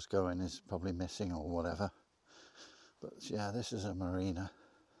 where I was going, is probably missing or whatever. But yeah, this is a marina.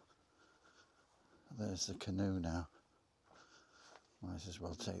 There's the canoe now. Might as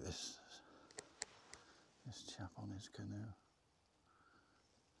well take this chap on his canoe.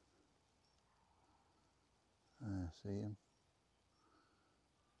 See him?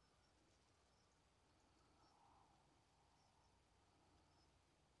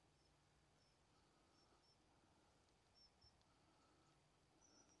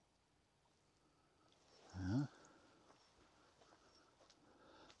 Yeah.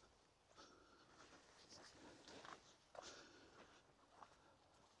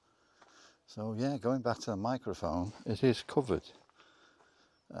 So yeah, going back to the microphone, it is covered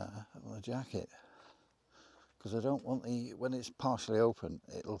with a jacket, because I don't want the, when it's partially open,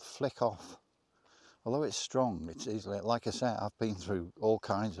 it'll flick off. Although it's strong, it's easily, like I said, I've been through all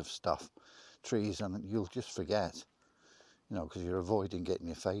kinds of stuff, trees, and you'll just forget, you know, because you're avoiding getting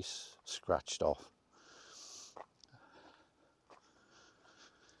your face scratched off.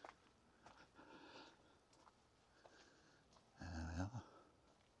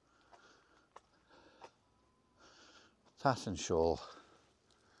 Tattenshall.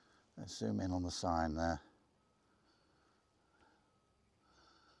 Let's zoom in on the sign there.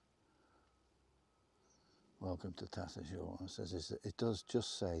 Welcome to Tattenshall. It says it does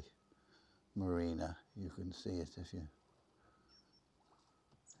just say marina. You can see it if you.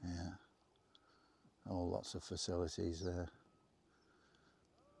 Yeah. Oh, lots of facilities there.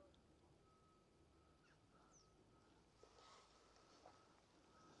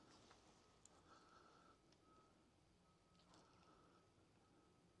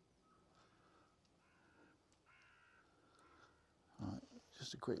 Right,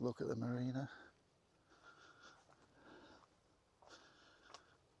 just a quick look at the marina.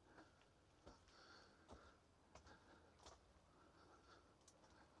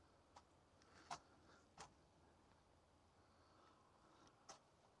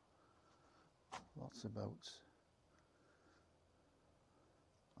 Lots of boats.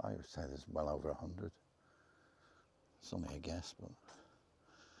 I would say there's well over 100. It's only a guess, but.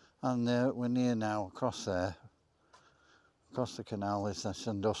 And we're near now, across there, across the canal is this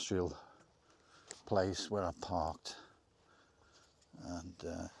industrial place where I parked. And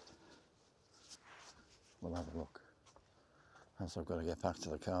we'll have a look. As I've got to get back to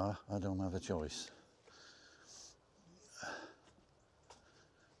the car, I don't have a choice.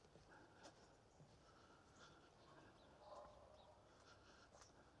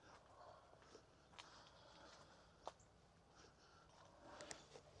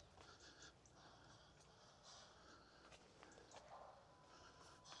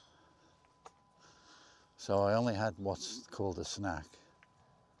 So I only had what's called a snack.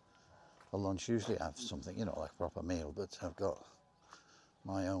 A lunch, usually I have something, you know, like a proper meal, but I've got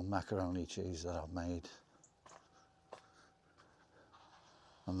my own macaroni cheese that I've made.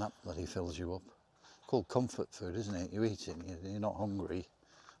 And that bloody fills you up. Called comfort food, isn't it? You eat it and you're not hungry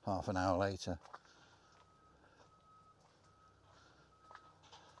half an hour later.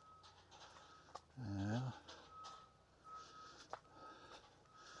 Yeah.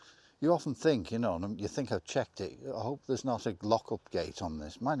 You often think, you know, and you think I've checked it, I hope there's not a lock-up gate on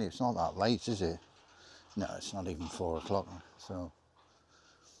this. Mind you, it's not that late, is it? No, it's not even 4 o'clock, so.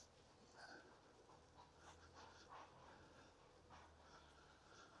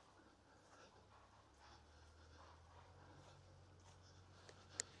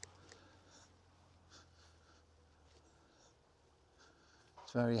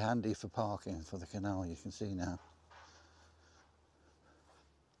 It's very handy for parking for the canal, you can see now.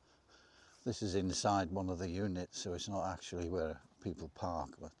 This is inside one of the units, so it's not actually where people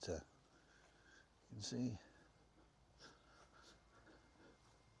park, but you can see.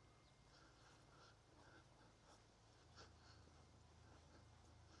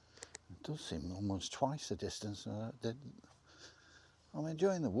 It does seem almost twice the distance. I'm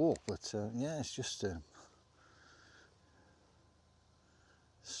enjoying the walk, but yeah, it's just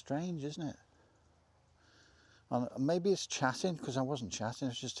strange, isn't it? And maybe it's chatting, because I wasn't chatting,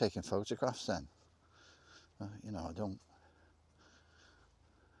 I was just taking photographs then. You know, I'm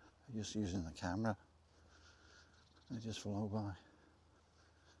just using the camera. They just flow by.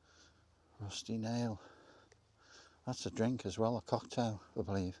 Rusty nail. That's a drink as well, a cocktail, I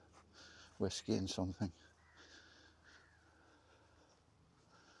believe. Whiskey and something.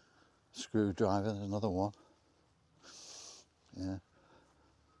 Screwdriver, there's another one. Yeah.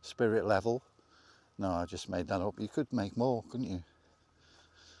 Spirit level. No, I just made that up. You could make more, couldn't you?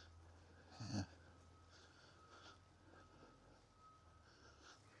 Yeah.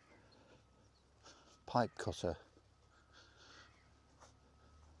 Pipe cutter.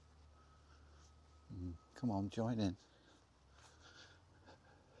 Come on, join in.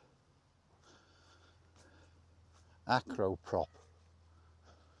 Acro prop.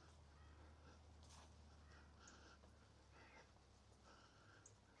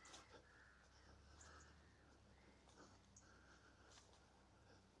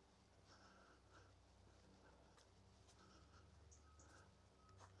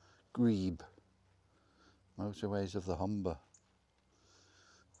 Grebe. Motorways of the Humber.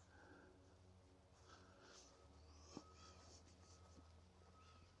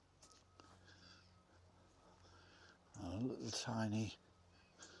 A little tiny,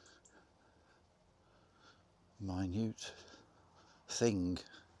 minute thing.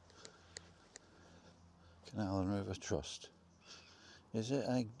 Canal and River Trust. Is it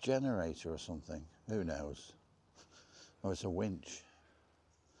a generator or something? Who knows? Oh, it's a winch.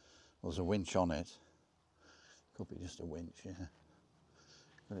 Well, there's a winch on it. Could be just a winch, yeah.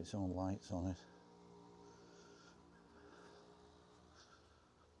 Got its own lights on it.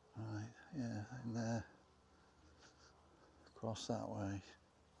 Right, yeah, in there. Across that way.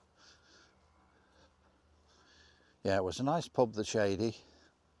 Yeah, it was a nice pub, the Shady,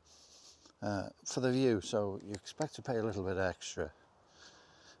 for the view, so you expect to pay a little bit extra.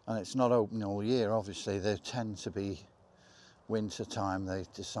 And it's not open all year, obviously. They tend to be winter time, they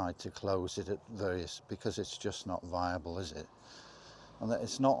decide to close it at various, because it's just not viable, is it? And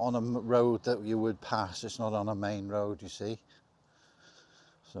it's not on a road that you would pass, it's not on a main road, you see.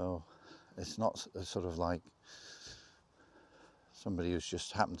 So it's not sort of like somebody who's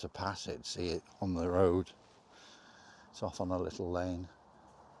just happened to pass it, see it on the road. It's off on a little lane.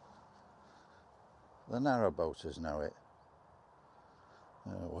 The narrowboaters know it.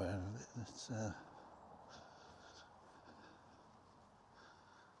 They're aware of it. It's,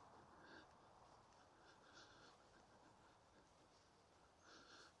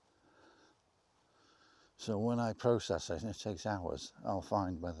 so when I process it, and it takes hours, I'll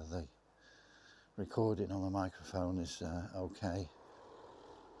find whether the recording on the microphone is okay.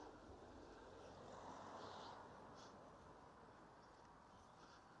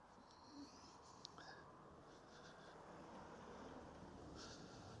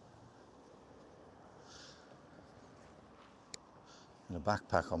 And a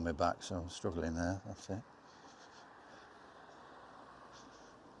backpack on my back, so I'm struggling there, that's it.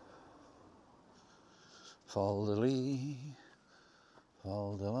 Fall-de-lee,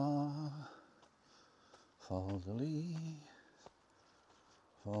 fall-de-la, fall-de-lee,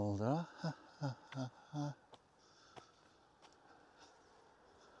 fall-de-la, ha, ha, ha, ha.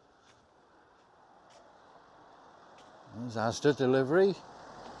 There's Asda delivery,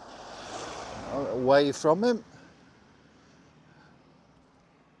 away from him.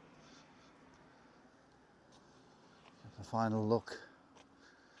 A final look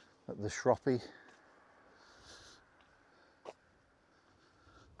at the Shropshire.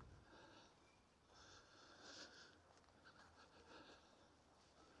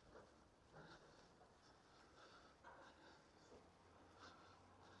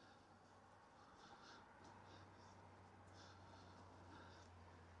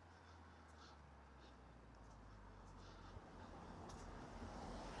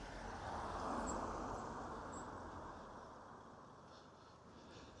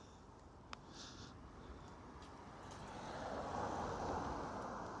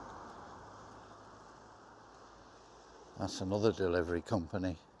 That's another delivery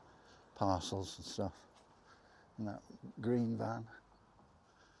company, parcels and stuff, in that green van.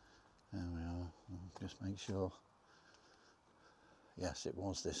 There we are, just make sure. Yes, it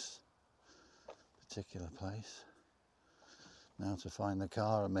was this particular place. Now to find the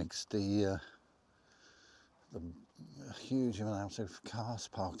car amongst the huge amount of cars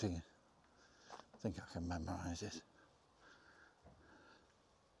parked here. I think I can memorise it.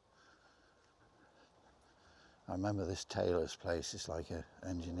 I remember this tailor's place, it's like a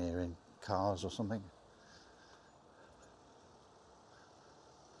engineering cars or something.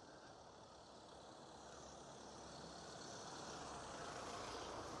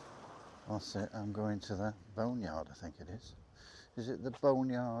 That's it, I'm going to the Boneyard, I think it is. Is it the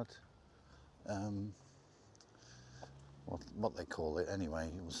Boneyard? What they call it anyway,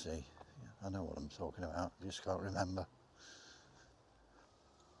 you'll see. I know what I'm talking about, I just can't remember.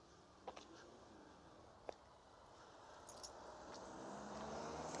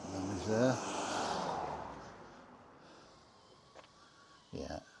 And he's there.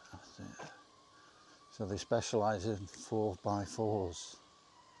 Yeah, that's it. So they specialise in 4x4s.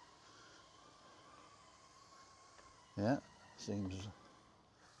 Yeah, seems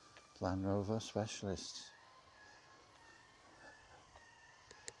Land Rover specialist.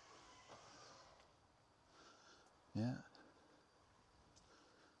 Yeah.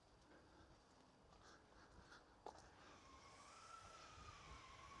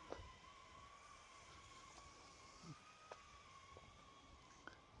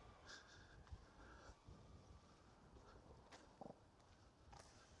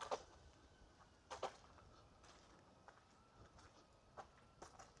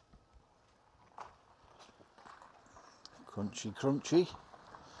 Crunchy, crunchy.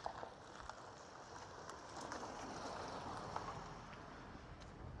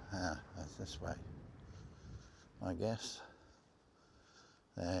 Ah, that's this way, I guess.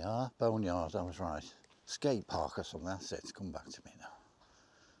 There you are, Boneyard, I was right. Skate park or something, that's it, it's come back to me now.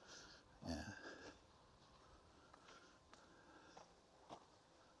 Yeah.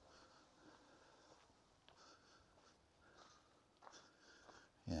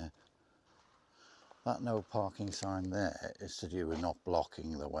 Yeah. That no parking sign there is to do with not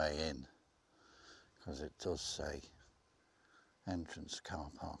blocking the way in, because it does say entrance car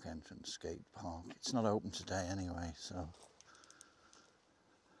park, entrance skate park. It's not open today anyway, so.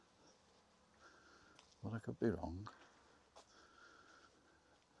 But I could be wrong.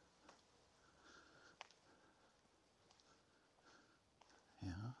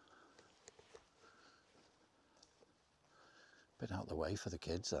 Yeah. Bit out of the way for the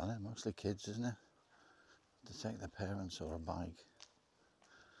kids, isn't it? Mostly kids, isn't it? To take their parents or a bike.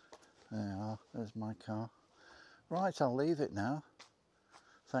 There you are, there's my car. Right, I'll leave it now.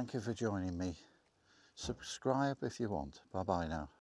 Thank you for joining me. Subscribe if you want. Bye bye now.